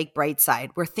them to Lake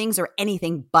Brightside, where things are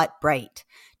anything but bright.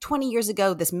 20 years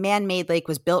ago, this man-made lake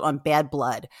was built on bad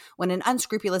blood. When an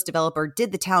unscrupulous developer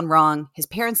did the town wrong, his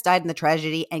parents died in the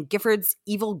tragedy, and Gifford's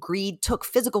evil greed took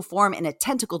physical form in a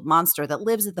tentacled monster that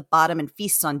lives at the bottom and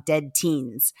feasts on dead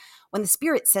teens. When the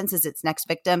spirit senses its next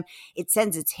victim, it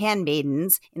sends its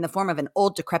handmaidens in the form of an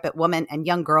old decrepit woman and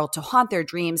young girl to haunt their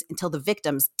dreams until the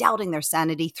victims, doubting their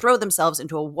sanity, throw themselves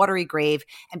into a watery grave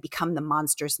and become the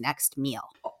monster's next meal.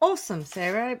 Awesome,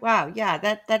 Sarah. Wow. Yeah,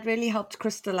 that really helped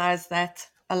crystallize that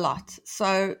a lot.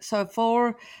 So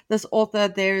for this author,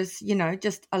 there's,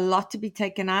 just a lot to be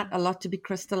taken out, a lot to be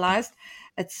crystallized.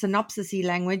 It's synopsis-y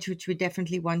language, which we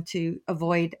definitely want to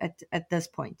avoid at this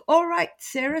point. All right,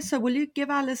 Sarah, so will you give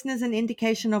our listeners an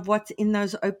indication of what's in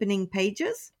those opening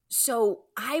pages? So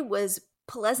I was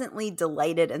pleasantly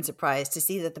delighted and surprised to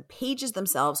see that the pages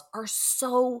themselves are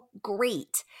so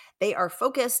great. They are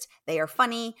focused, they are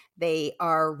funny, they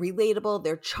are relatable,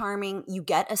 they're charming. You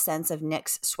get a sense of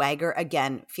Nick's swagger,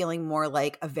 again, feeling more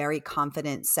like a very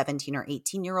confident 17 or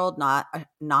 18-year-old, not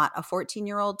a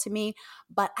 14-year-old to me.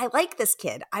 But I like this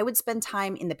kid. I would spend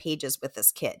time in the pages with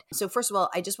this kid. So first of all,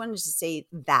 I just wanted to say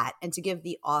that and to give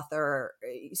the author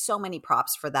so many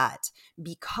props for that,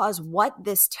 because what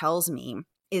this tells me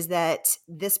is that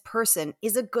this person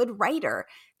is a good writer.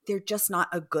 they're just not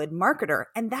a good marketer.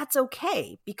 And that's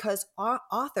okay, because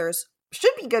authors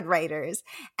should be good writers,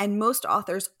 and most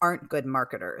authors aren't good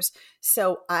marketers.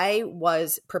 So I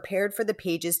was prepared for the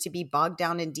pages to be bogged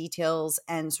down in details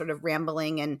and sort of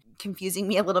rambling and confusing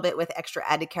me a little bit with extra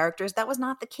added characters. That was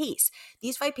not the case.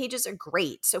 These 5 pages are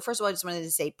great. So first of all, I just wanted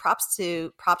to say props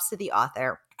to the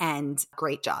author, and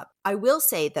great job. I will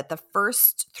say that the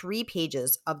first 3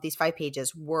 pages of these 5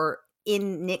 pages were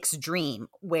in Nick's dream,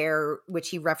 which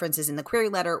he references in the query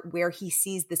letter, where he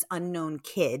sees this unknown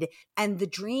kid. And the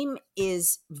dream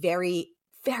is very,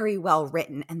 very well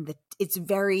written, and it's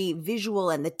very visual,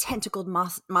 and the tentacled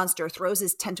monster throws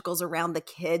his tentacles around the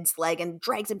kid's leg and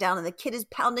drags him down, and the kid is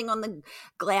pounding on the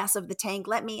glass of the tank,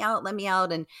 let me out,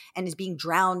 and is being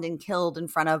drowned and killed in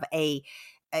front of a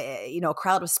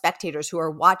crowd of spectators who are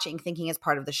watching, thinking it's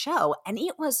part of the show. And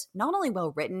it was not only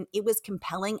well written, it was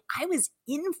compelling. I was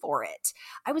in for it.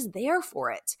 I was there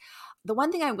for it. The one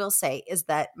thing I will say is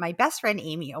that my best friend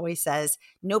Amy always says,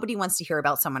 nobody wants to hear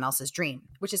about someone else's dream,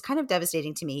 which is kind of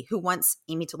devastating to me, who wants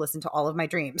Amy to listen to all of my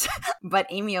dreams. But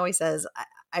Amy always says,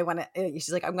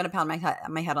 she's like, I'm going to pound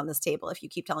my head on this table if you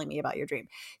keep telling me about your dream.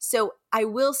 So I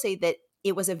will say that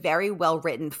it was a very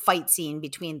well-written fight scene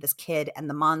between this kid and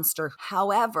the monster.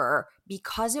 However,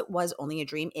 because it was only a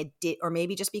dream, or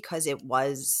maybe just because it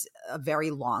was a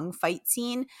very long fight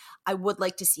scene, I would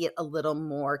like to see it a little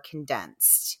more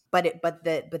condensed. But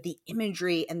the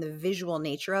imagery and the visual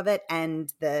nature of it,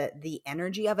 and the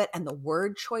energy of it, and the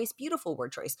word choice, beautiful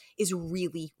word choice, is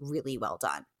really, really well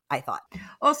done, I thought.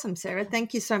 Awesome, Sarah.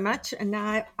 Thank you so much. And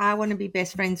now I want to be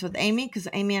best friends with Amy, because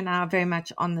Amy and I are very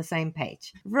much on the same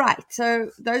page. Right. So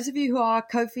those of you who are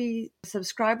Ko-fi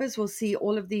subscribers will see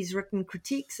all of these written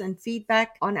critiques and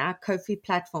feedback on our Ko-fi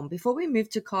platform. Before we move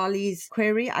to Carly's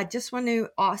query, I just want to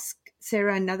ask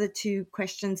Sarah another 2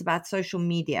 questions about social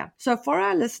media. So for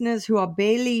our listeners who are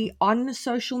barely on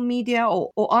social media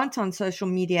or aren't on social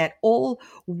media at all,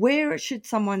 where should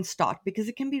someone start? Because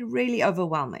it can be really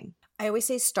overwhelming. I always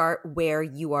say start where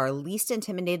you are least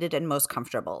intimidated and most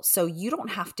comfortable. So you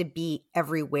don't have to be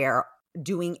everywhere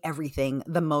doing everything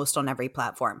the most on every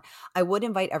platform. I would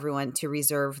invite everyone to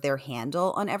reserve their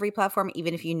handle on every platform,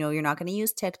 even if you know you're not going to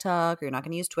use TikTok or you're not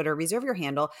going to use Twitter. Reserve your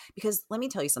handle, because let me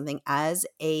tell you something, as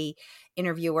a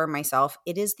interviewer myself,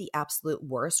 it is the absolute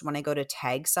worst when I go to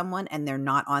tag someone and they're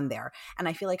not on there. And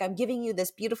I feel like I'm giving you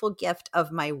this beautiful gift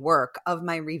of my work, of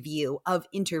my review, of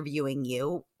interviewing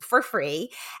you for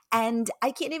free, and I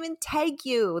can't even tag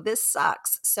you. This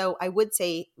sucks. So I would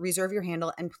say reserve your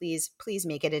handle, and please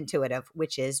make it intuitive,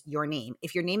 which is your name.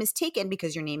 If your name is taken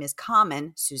because your name is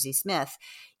common, Susie Smith,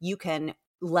 you can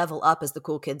level up, as the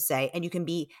cool kids say, and you can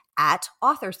be at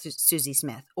author Susie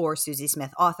Smith, or Susie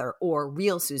Smith author, or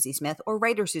real Susie Smith, or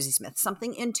writer Susie Smith,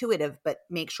 something intuitive, but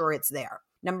make sure it's there.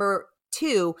 Number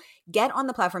 2, get on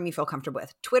the platform you feel comfortable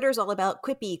with. Twitter's all about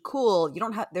quippy, cool.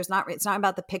 It's not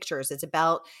about the pictures. It's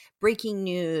about breaking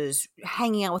news,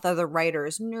 hanging out with other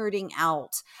writers, nerding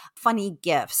out, funny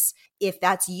GIFs. If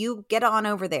that's you, get on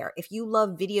over there. If you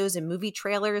love videos and movie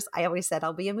trailers, I always said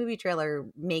I'll be a movie trailer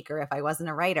maker if I wasn't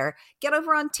a writer. Get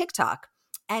over on TikTok.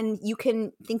 And you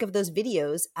can think of those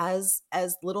videos as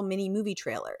little mini movie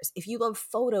trailers. If you love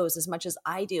photos as much as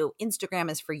I do,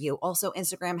 Instagram is for you. Also,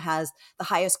 Instagram has the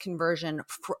highest conversion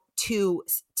to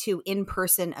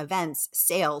in-person events,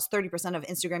 sales. 30% of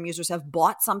Instagram users have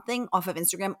bought something off of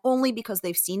Instagram only because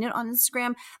they've seen it on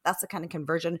Instagram. That's the kind of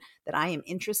conversion that I am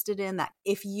interested in. That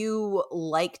if you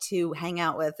like to hang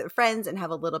out with friends and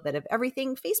have a little bit of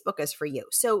everything, Facebook is for you.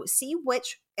 So see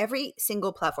every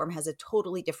single platform has a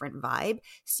totally different vibe.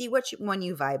 See which one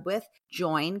you vibe with,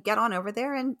 join, get on over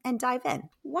there and dive in.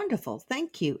 Wonderful.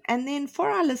 Thank you. And then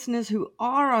for our listeners who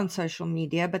are on social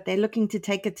media, but they're looking to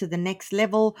take it to the next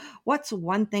level, what's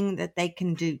one thing that they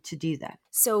can do to do that?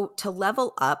 So to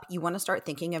level up, you want to start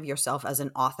thinking of yourself as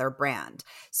an author brand.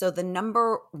 So the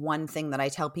number one thing that I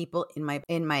tell people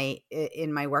in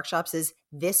my workshops is,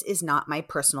 this is not my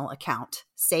personal account.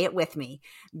 Say it with me.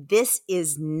 This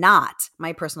is not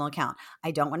my personal account.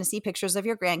 I don't want to see pictures of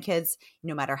your grandkids,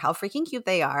 no matter how freaking cute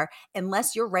they are,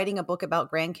 unless you're writing a book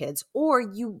about grandkids, or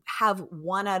you have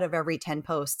 1 out of every 10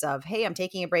 posts of, hey, I'm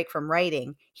taking a break from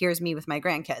writing. Here's me with my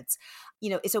grandkids.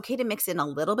 It's okay to mix in a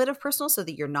little bit of personal so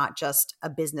that you're not just a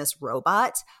business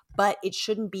robot, but it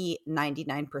shouldn't be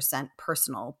 99%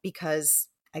 personal, because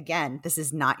again, this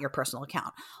is not your personal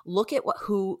account. Look at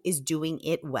who is doing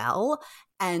it well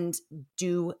and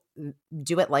do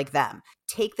it like them.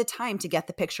 Take the time to get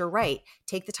the picture right.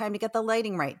 Take the time to get the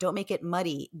lighting right. Don't make it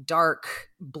muddy, dark,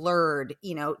 blurred,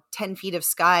 10 feet of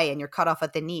sky and you're cut off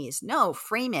at the knees. No,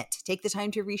 frame it. Take the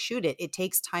time to reshoot it. It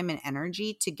takes time and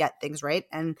energy to get things right.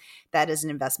 And that is an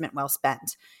investment well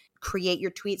spent. Create your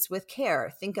tweets with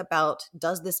care. Think about,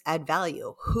 does this add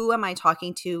value? Who am I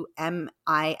talking to? Am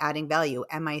I adding value?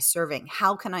 Am I serving?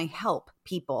 How can I help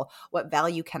people? What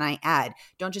value can I add?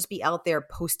 Don't just be out there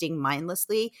posting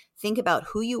mindlessly. Think about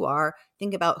who you are.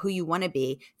 Think about who you want to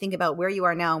be. Think about where you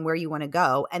are now and where you want to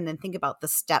go. And then think about the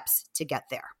steps to get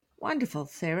there. Wonderful,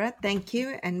 Sarah. Thank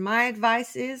you. And my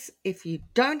advice is, if you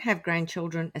don't have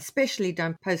grandchildren, especially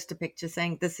don't post a picture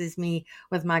saying this is me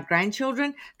with my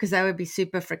grandchildren, because that would be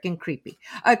super freaking creepy.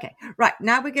 Okay, right.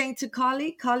 Now we're going to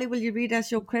Carly. Carly, will you read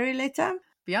us your query letter?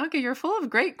 Bianca, you're full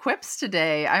of great quips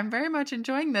today. I'm very much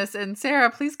enjoying this. And Sarah,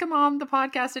 please come on the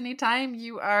podcast anytime.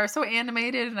 You are so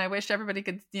animated, and I wish everybody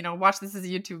could, watch this as a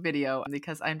YouTube video,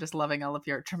 because I'm just loving all of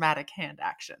your dramatic hand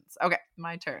actions. Okay,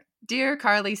 my turn. Dear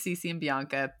Carly, Cece, and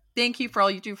Bianca, thank you for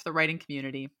all you do for the writing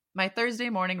community. My Thursday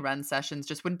morning run sessions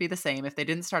just wouldn't be the same if they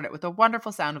didn't start it with the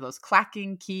wonderful sound of those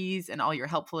clacking keys and all your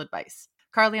helpful advice.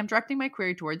 Carly, I'm directing my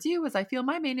query towards you as I feel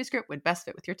my manuscript would best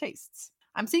fit with your tastes.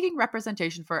 I'm seeking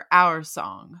representation for Our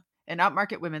Song, an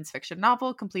upmarket women's fiction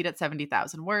novel complete at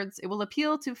 70,000 words. It will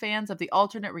appeal to fans of the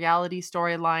alternate reality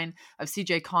storyline of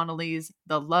C.J. Connolly's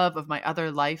The Love of My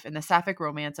Other Life and the sapphic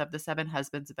romance of The Seven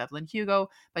Husbands of Evelyn Hugo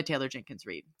by Taylor Jenkins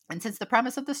Reid. And since the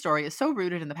premise of the story is so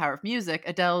rooted in the power of music,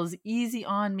 Adele's Easy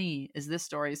on Me is this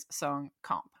story's song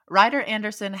comp. Ryder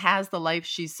Anderson has the life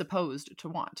she's supposed to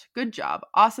want. Good job,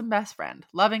 awesome best friend,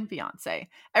 loving fiance.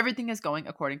 Everything is going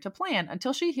according to plan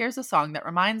until she hears a song that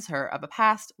reminds her of a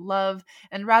past love,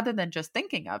 and rather than just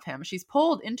thinking of him, she's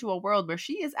pulled into a world where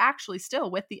she is actually still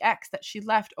with the ex that she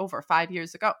left over 5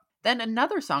 years ago. Then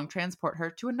another song transports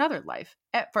her to another life.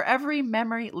 For every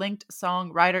memory-linked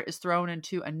song, Ryder is thrown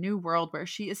into a new world where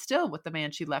she is still with the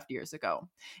man she left years ago.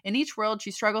 In each world,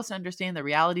 she struggles to understand the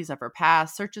realities of her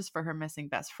past, searches for her missing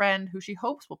best friend, who she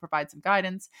hopes will provide some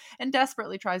guidance, and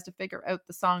desperately tries to figure out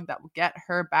the song that will get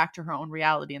her back to her own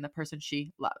reality and the person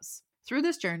she loves. Through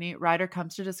this journey, Ryder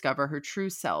comes to discover her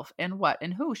true self and what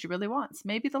and who she really wants.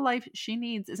 Maybe the life she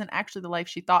needs isn't actually the life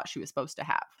she thought she was supposed to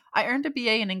have. I earned a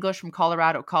BA in English from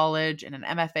Colorado College and an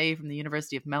MFA from the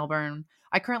University of Melbourne.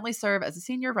 I currently serve as a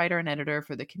senior writer and editor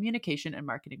for the Communication and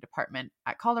Marketing Department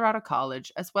at Colorado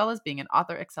College, as well as being an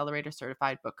Author Accelerator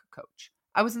certified book coach.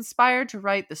 I was inspired to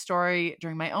write the story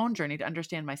during my own journey to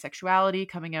understand my sexuality,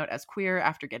 coming out as queer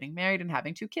after getting married and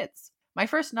having 2 kids. My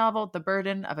first novel, The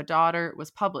Burden of a Daughter,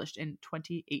 was published in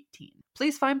 2018.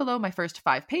 Please find below my first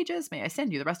 5 pages. May I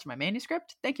send you the rest of my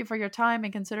manuscript? Thank you for your time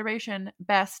and consideration.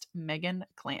 Best, Megan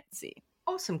Clancy.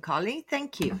 Awesome, Carly.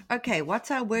 Thank you. Okay,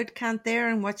 what's our word count there,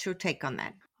 and what's your take on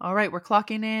that? All right, we're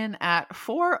clocking in at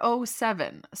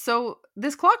 407. So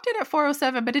this clocked in at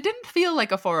 407, but it didn't feel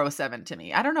like a 407 to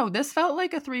me. I don't know. This felt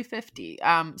like a 350.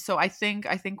 So I think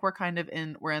we're kind of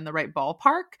in the right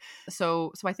ballpark.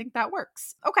 So I think that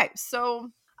works. Okay,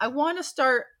 so I want to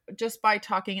start just by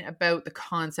talking about the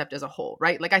concept as a whole,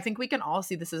 right? Like, I think we can all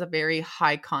see this as a very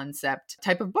high concept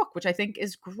type of book, which I think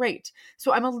is great.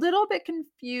 So I'm a little bit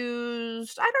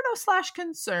confused, /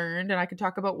 concerned, and I can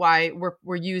talk about why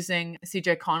we're using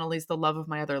CJ Connolly's The Love of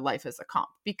My Other Life as a comp,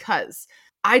 because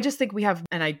I just think we have,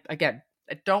 and I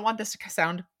don't want this to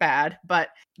sound bad, but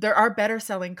there are better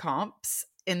selling comps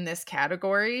in this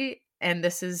category, and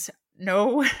this is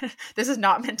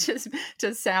not meant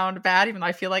to sound bad, even though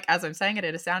I feel like as I'm saying it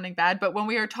is sounding bad. But when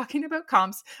we are talking about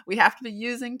comps, we have to be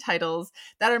using titles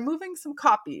that are moving some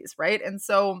copies, right? And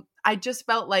so I just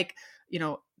felt like,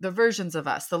 The Versions of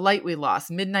Us, The Light We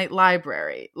Lost, Midnight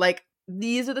Library, like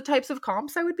these are the types of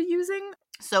comps I would be using.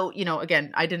 So,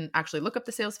 again, I didn't actually look up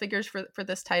the sales figures for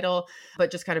this title,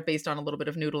 but just kind of based on a little bit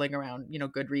of noodling around,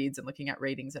 Goodreads and looking at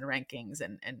ratings and rankings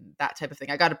and that type of thing,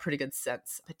 I got a pretty good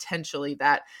sense potentially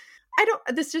that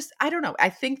I don't know. I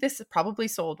think this probably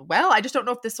sold well. I just don't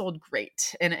know if this sold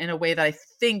great in a way that I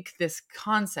think this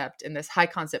concept and this high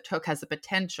concept hook has the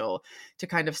potential to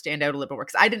kind of stand out a little more.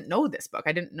 Because I didn't know this book.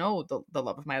 I didn't know the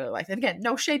Love of My Other Life. And again,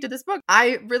 no shade to this book.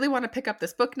 I really want to pick up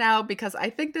this book now because I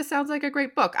think this sounds like a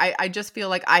great book. I just feel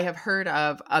like I have heard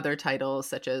of other titles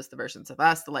such as The Versions of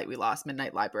Us, The Light We Lost,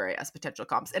 Midnight Library as potential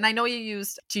comps. And I know you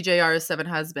used TJR's Seven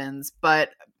Husbands, but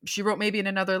she wrote Maybe in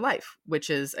Another Life, which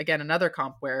is, again, another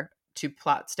comp where 2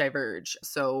 plots diverge.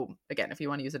 So again, if you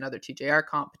want to use another TJR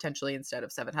comp potentially instead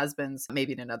of Seven Husbands,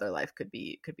 Maybe in Another Life could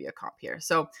be a comp here.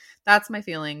 So that's my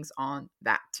feelings on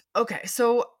that. Okay,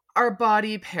 so our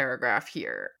body paragraph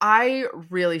here. I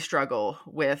really struggle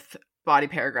with body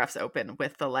paragraphs open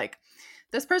with the like,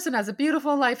 this person has a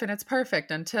beautiful life and it's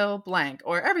perfect until blank,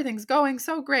 or everything's going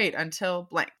so great until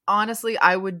blank. Honestly,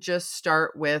 I would just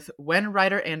start with when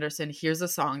Ryder Anderson hears a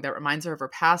song that reminds her of her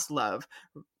past love,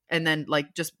 and then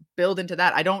like just build into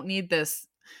that. I don't need this,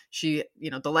 she,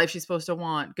 the life she's supposed to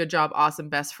want, good job, awesome,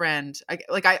 best friend.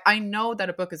 I know that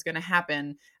a book is going to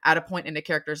happen at a point in a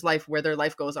character's life where their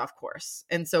life goes off course.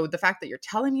 And so the fact that you're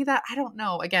telling me that, I don't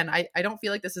know. Again, I don't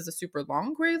feel like this is a super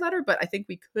long query letter, but I think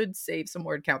we could save some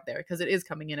word count there because it is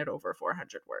coming in at over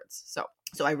 400 words. So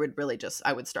I would really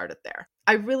I would start it there.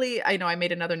 I know I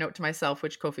made another note to myself,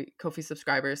 which Ko-fi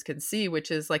subscribers can see, which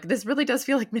is like, this really does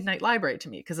feel like Midnight Library to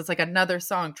me, because it's like another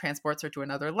song transports her to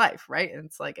another life, right? And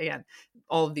it's like, again,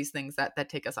 all of these things that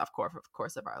take us off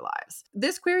course of our lives.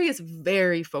 This query is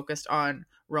very focused on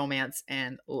romance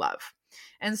and love.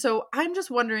 And so I'm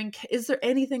just wondering, is there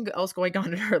anything else going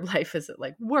on in her life? Is it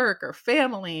like work or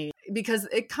family? Because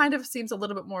it kind of seems a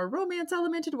little bit more romance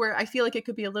elemented, where I feel like it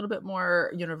could be a little bit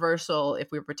more universal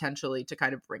if we were potentially to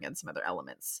kind of bring in some other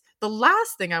elements. The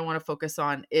last thing I want to focus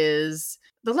on is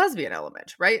the lesbian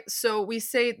element, right? So we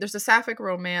say there's a sapphic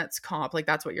romance comp, like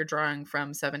that's what you're drawing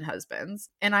from Seven Husbands.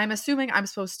 And I'm assuming I'm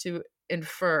supposed to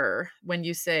infer when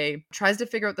you say tries to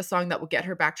figure out the song that will get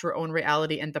her back to her own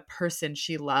reality and the person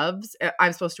she loves.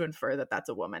 I'm supposed to infer that that's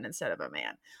a woman instead of a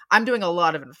man. I'm doing a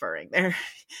lot of inferring there.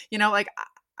 Like,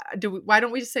 why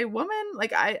don't we just say woman?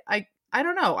 Like, I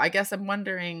don't know. I guess I'm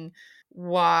wondering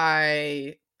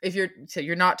why, if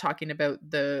you're not talking about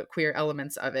the queer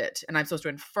elements of it and I'm supposed to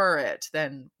infer it,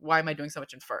 then why am I doing so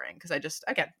much inferring? Because I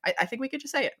think we could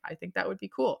just say it. I think that would be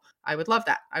cool. I would love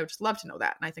that. I would just love to know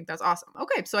that. And I think that's awesome.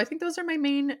 Okay. So I think those are my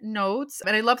main notes.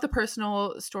 And I love the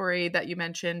personal story that you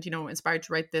mentioned, inspired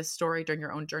to write this story during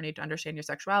your own journey to understand your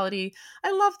sexuality.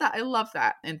 I love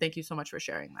that. And thank you so much for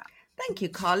sharing that. Thank you,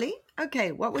 Carly.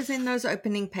 Okay. What was in those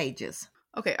opening pages?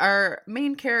 Okay. Our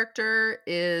main character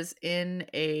is in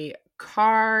a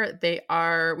car.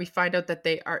 We find out that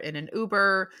they are in an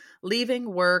Uber,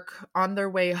 leaving work, on their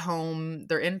way home.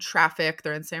 They're in traffic.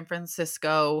 They're in San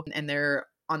Francisco, and they're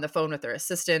on the phone with their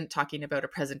assistant talking about a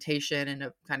presentation and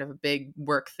a kind of a big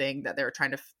work thing that they're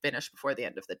trying to finish before the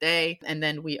end of the day. And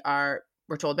then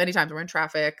we're told many times we're in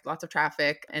traffic, lots of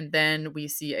traffic. And then we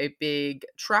see a big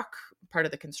truck, part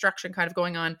of the construction kind of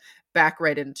going on, back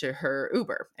right into her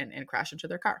Uber and crash into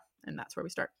their car. And that's where we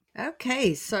start.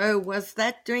 Okay, so was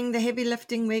that doing the heavy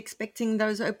lifting we're expecting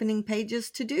those opening pages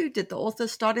to do? Did the author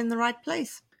start in the right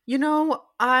place?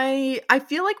 I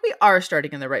feel like we are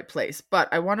starting in the right place, but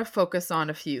I want to focus on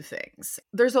a few things.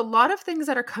 There's a lot of things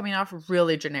that are coming off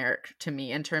really generic to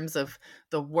me in terms of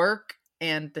the work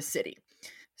and the city.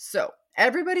 So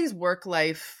everybody's work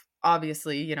life,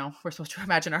 obviously, we're supposed to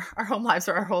imagine our home lives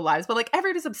are our whole lives, but like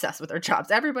everybody's obsessed with their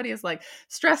jobs. Everybody is like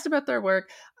stressed about their work.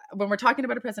 When we're talking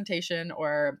about a presentation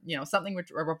or, something,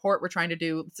 a report we're trying to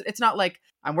do, it's not like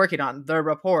I'm working on the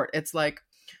report. It's like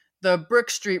the Brook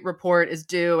Street report is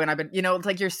due. And I've been, it's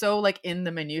like, you're so like in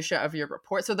the minutia of your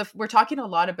report. So we're talking a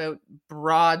lot about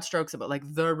broad strokes about like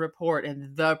the report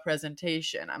and the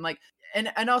presentation. I'm like,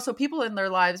 and also people in their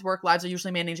work lives are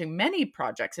usually managing many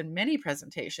projects and many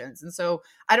presentations. And so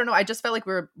I don't know. I just felt like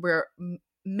we're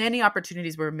many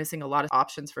opportunities. We're missing a lot of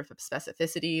options for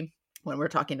specificity when we're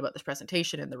talking about this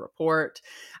presentation and the report.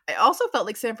 I also felt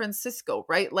like San Francisco,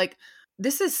 right? Like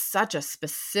this is such a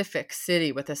specific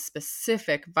city with a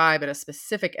specific vibe and a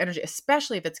specific energy,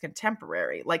 especially if it's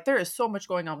contemporary. Like there is so much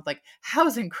going on with like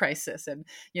housing crisis and,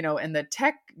 and the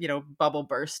tech, bubble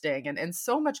bursting and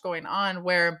so much going on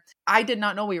where I did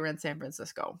not know we were in San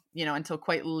Francisco, until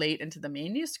quite late into the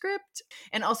manuscript.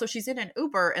 And also she's in an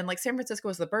Uber and like San Francisco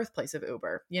is the birthplace of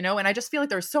Uber, and I just feel like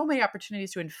there's so many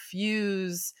opportunities to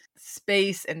infuse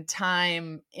space and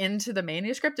time into the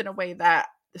manuscript in a way that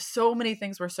so many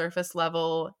things were surface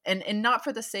level and not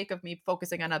for the sake of me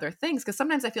focusing on other things. Cause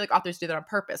sometimes I feel like authors do that on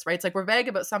purpose, right? It's like we're vague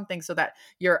about something so that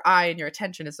your eye and your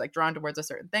attention is like drawn towards a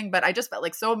certain thing. But I just felt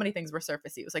like so many things were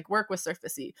surfacey. It was like work was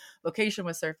surfacey, location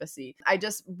was surfacey. I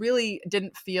just really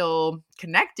didn't feel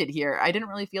connected here. I didn't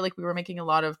really feel like we were making a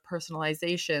lot of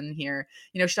personalization here.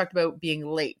 She talked about being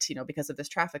late, because of this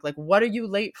traffic. Like, what are you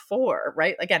late for?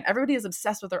 Right? Again, everybody is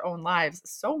obsessed with their own lives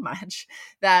so much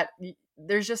that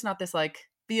there's just not this like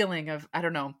feeling of, I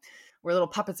don't know, we're little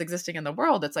puppets existing in the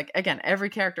world. It's like, again, every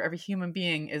character, every human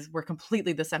being we're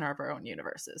completely the center of our own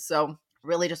universes. So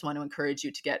really just want to encourage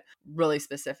you to get really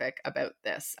specific about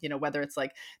this, whether it's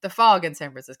like the fog in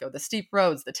San Francisco, the steep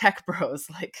roads, the tech bros,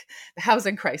 like the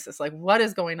housing crisis, like what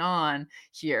is going on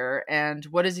here and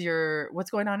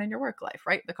what's going on in your work life,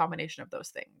 right? The combination of those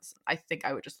things. I think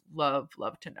I would just love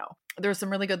to know. There's some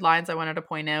really good lines I wanted to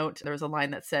point out. There was a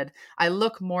line that said, I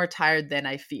look more tired than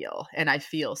I feel, and I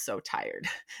feel so tired.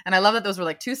 And I love that those were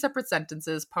like two separate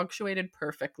sentences punctuated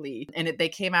perfectly. And they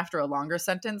came after a longer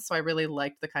sentence. So I really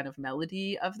liked the kind of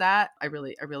melody of that. I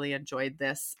really enjoyed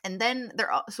this. And then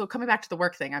so coming back to the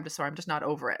work thing, I'm just not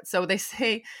over it. So they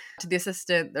say to the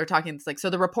assistant, they're talking, it's like, so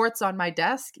the report's on my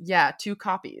desk. Yeah, 2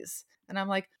 copies. And I'm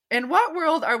like, in what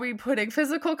world are we putting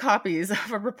physical copies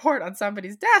of a report on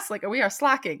somebody's desk? Like, we are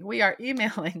slacking, we are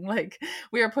emailing, like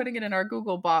we are putting it in our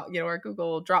Google our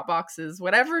Google Dropboxes,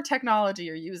 whatever technology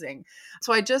you're using.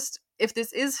 So if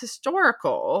this is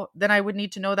historical, then I would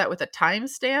need to know that with a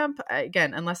timestamp.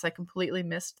 Again, unless I completely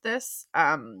missed this,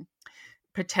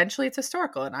 potentially it's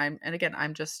historical. And I'm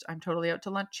totally out to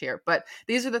lunch here. But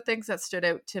these are the things that stood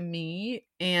out to me.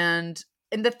 And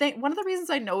one of the reasons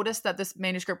I noticed that this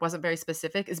manuscript wasn't very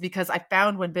specific is because I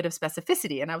found one bit of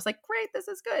specificity and I was like, great, this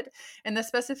is good. And the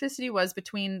specificity was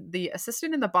between the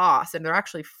assistant and the boss, and they're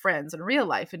actually friends in real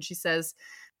life. And she says,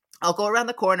 I'll go around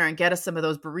the corner and get us some of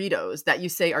those burritos that you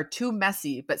say are too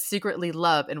messy, but secretly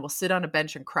love, and we'll sit on a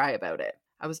bench and cry about it.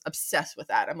 I was obsessed with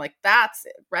that. I'm like, that's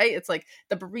it, right? It's like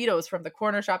the burritos from the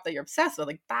corner shop that you're obsessed with.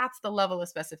 Like, that's the level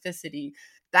of specificity.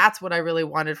 That's what I really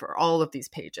wanted for all of these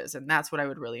pages. And that's what I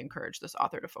would really encourage this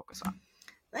author to focus on.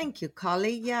 Thank you,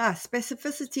 Carly. Yeah,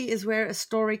 specificity is where a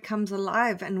story comes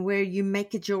alive and where you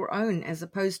make it your own, as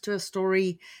opposed to a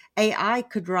story AI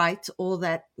could write or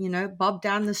that, Bob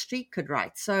down the street could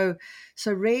write. So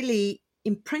really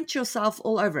imprint yourself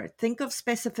all over it. Think of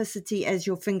specificity as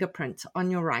your fingerprint on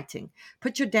your writing.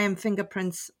 Put your damn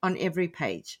fingerprints on every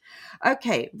page.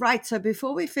 Okay, right. So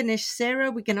before we finish, Sarah,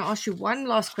 we're going to ask you one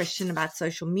last question about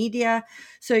social media.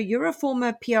 So you're a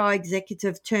former PR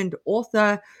executive turned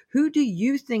author. Who do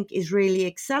you think is really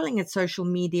excelling at social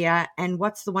media, and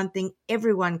what's the one thing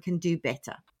everyone can do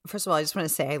better? First of all, I just want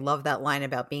to say I love that line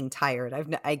about being tired.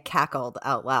 I cackled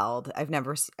out loud. I've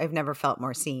never felt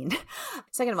more seen.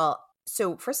 Second of all,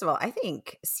 so first of all, I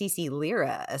think CC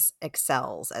Lyra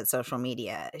excels at social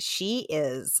media. She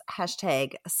is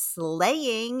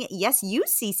 #slaying. Yes, you,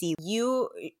 CC.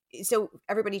 So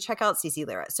everybody check out CC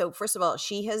Lyra. So first of all,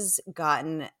 she has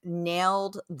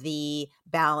nailed the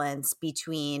balance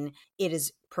between it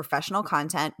is professional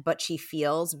content, but she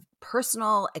feels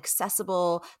personal,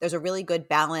 accessible. There's a really good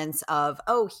balance of,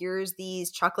 here's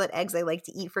these chocolate eggs I like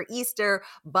to eat for Easter,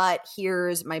 but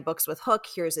here's my books with Hook.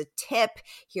 Here's a tip.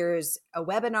 Here's a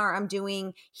webinar I'm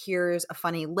doing. Here's a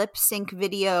funny lip sync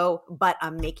video, but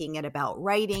I'm making it about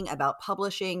writing, about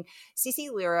publishing. CC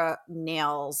Lyra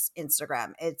nails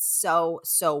Instagram. It's so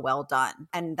well done.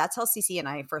 And that's how CC and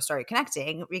I first started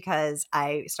connecting, because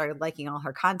I started liking all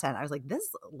her content. I was like, this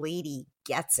lady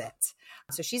gets it.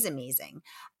 So she's amazing.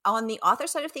 On the author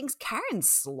side of things, Karen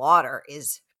Slaughter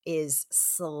is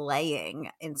slaying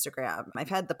Instagram. I've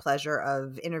had the pleasure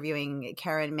of interviewing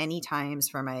Karen many times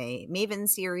for my Maven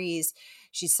series.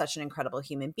 She's such an incredible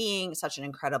human being, such an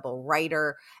incredible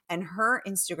writer. And her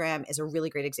Instagram is a really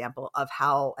great example of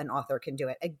how an author can do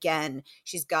it. Again,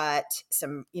 she's got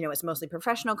some, it's mostly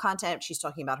professional content. She's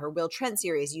talking about her Will Trent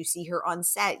series. You see her on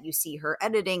set, you see her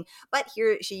editing, but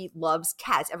here she loves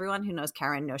cats. Everyone who knows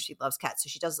Karen knows she loves cats. So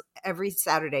she does every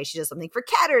Saturday, she does something for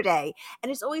Catter Day. And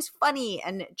it's always funny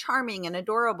and charming and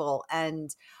adorable.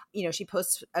 And she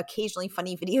posts occasionally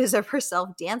funny videos of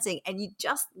herself dancing, and you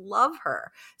just love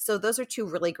her. So those are two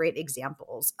really great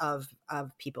examples of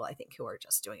people, I think, who are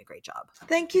just doing a great job.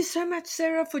 Thank you so much,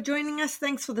 Sarah, for joining us.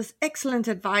 Thanks for this excellent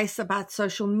advice about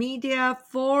social media.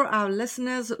 For our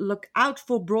listeners, look out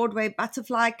for Broadway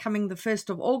Butterfly coming the 1st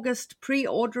of August.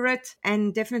 Pre-order it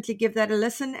and definitely give that a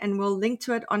listen, and we'll link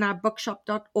to it on our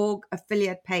bookshop.org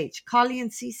affiliate page. Carly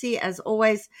and Cece, as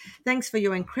always, thanks for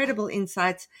your incredible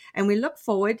insights, and we look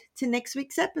forward to next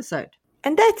week's episode.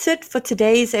 And that's it for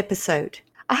today's episode.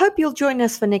 I hope you'll join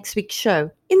us for next week's show.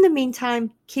 In the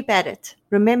meantime, keep at it.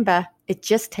 Remember, it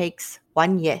just takes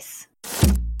one yes.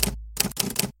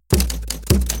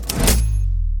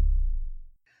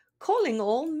 Call calling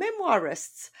all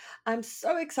memoirists. I'm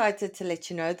so excited to let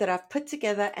you know that I've put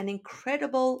together an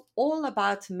incredible all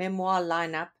about memoir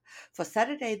lineup for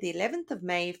Saturday, the 11th of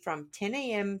May from 10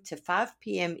 a.m. to 5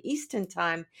 p.m. Eastern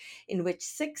Time, in which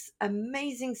 6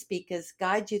 amazing speakers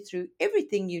guide you through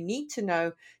everything you need to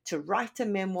know to write a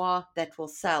memoir that will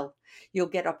sell. You'll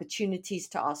get opportunities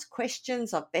to ask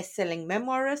questions of best-selling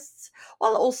memoirists,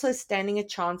 while also standing a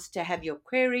chance to have your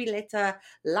query letter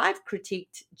live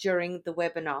critiqued during the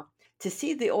webinar. To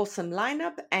see the awesome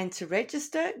lineup and to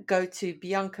register, go to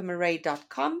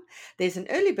biancamarais.com. There's an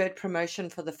early bird promotion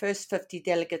for the first 50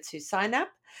 delegates who sign up.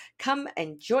 Come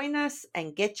and join us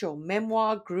and get your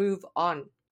memoir groove on.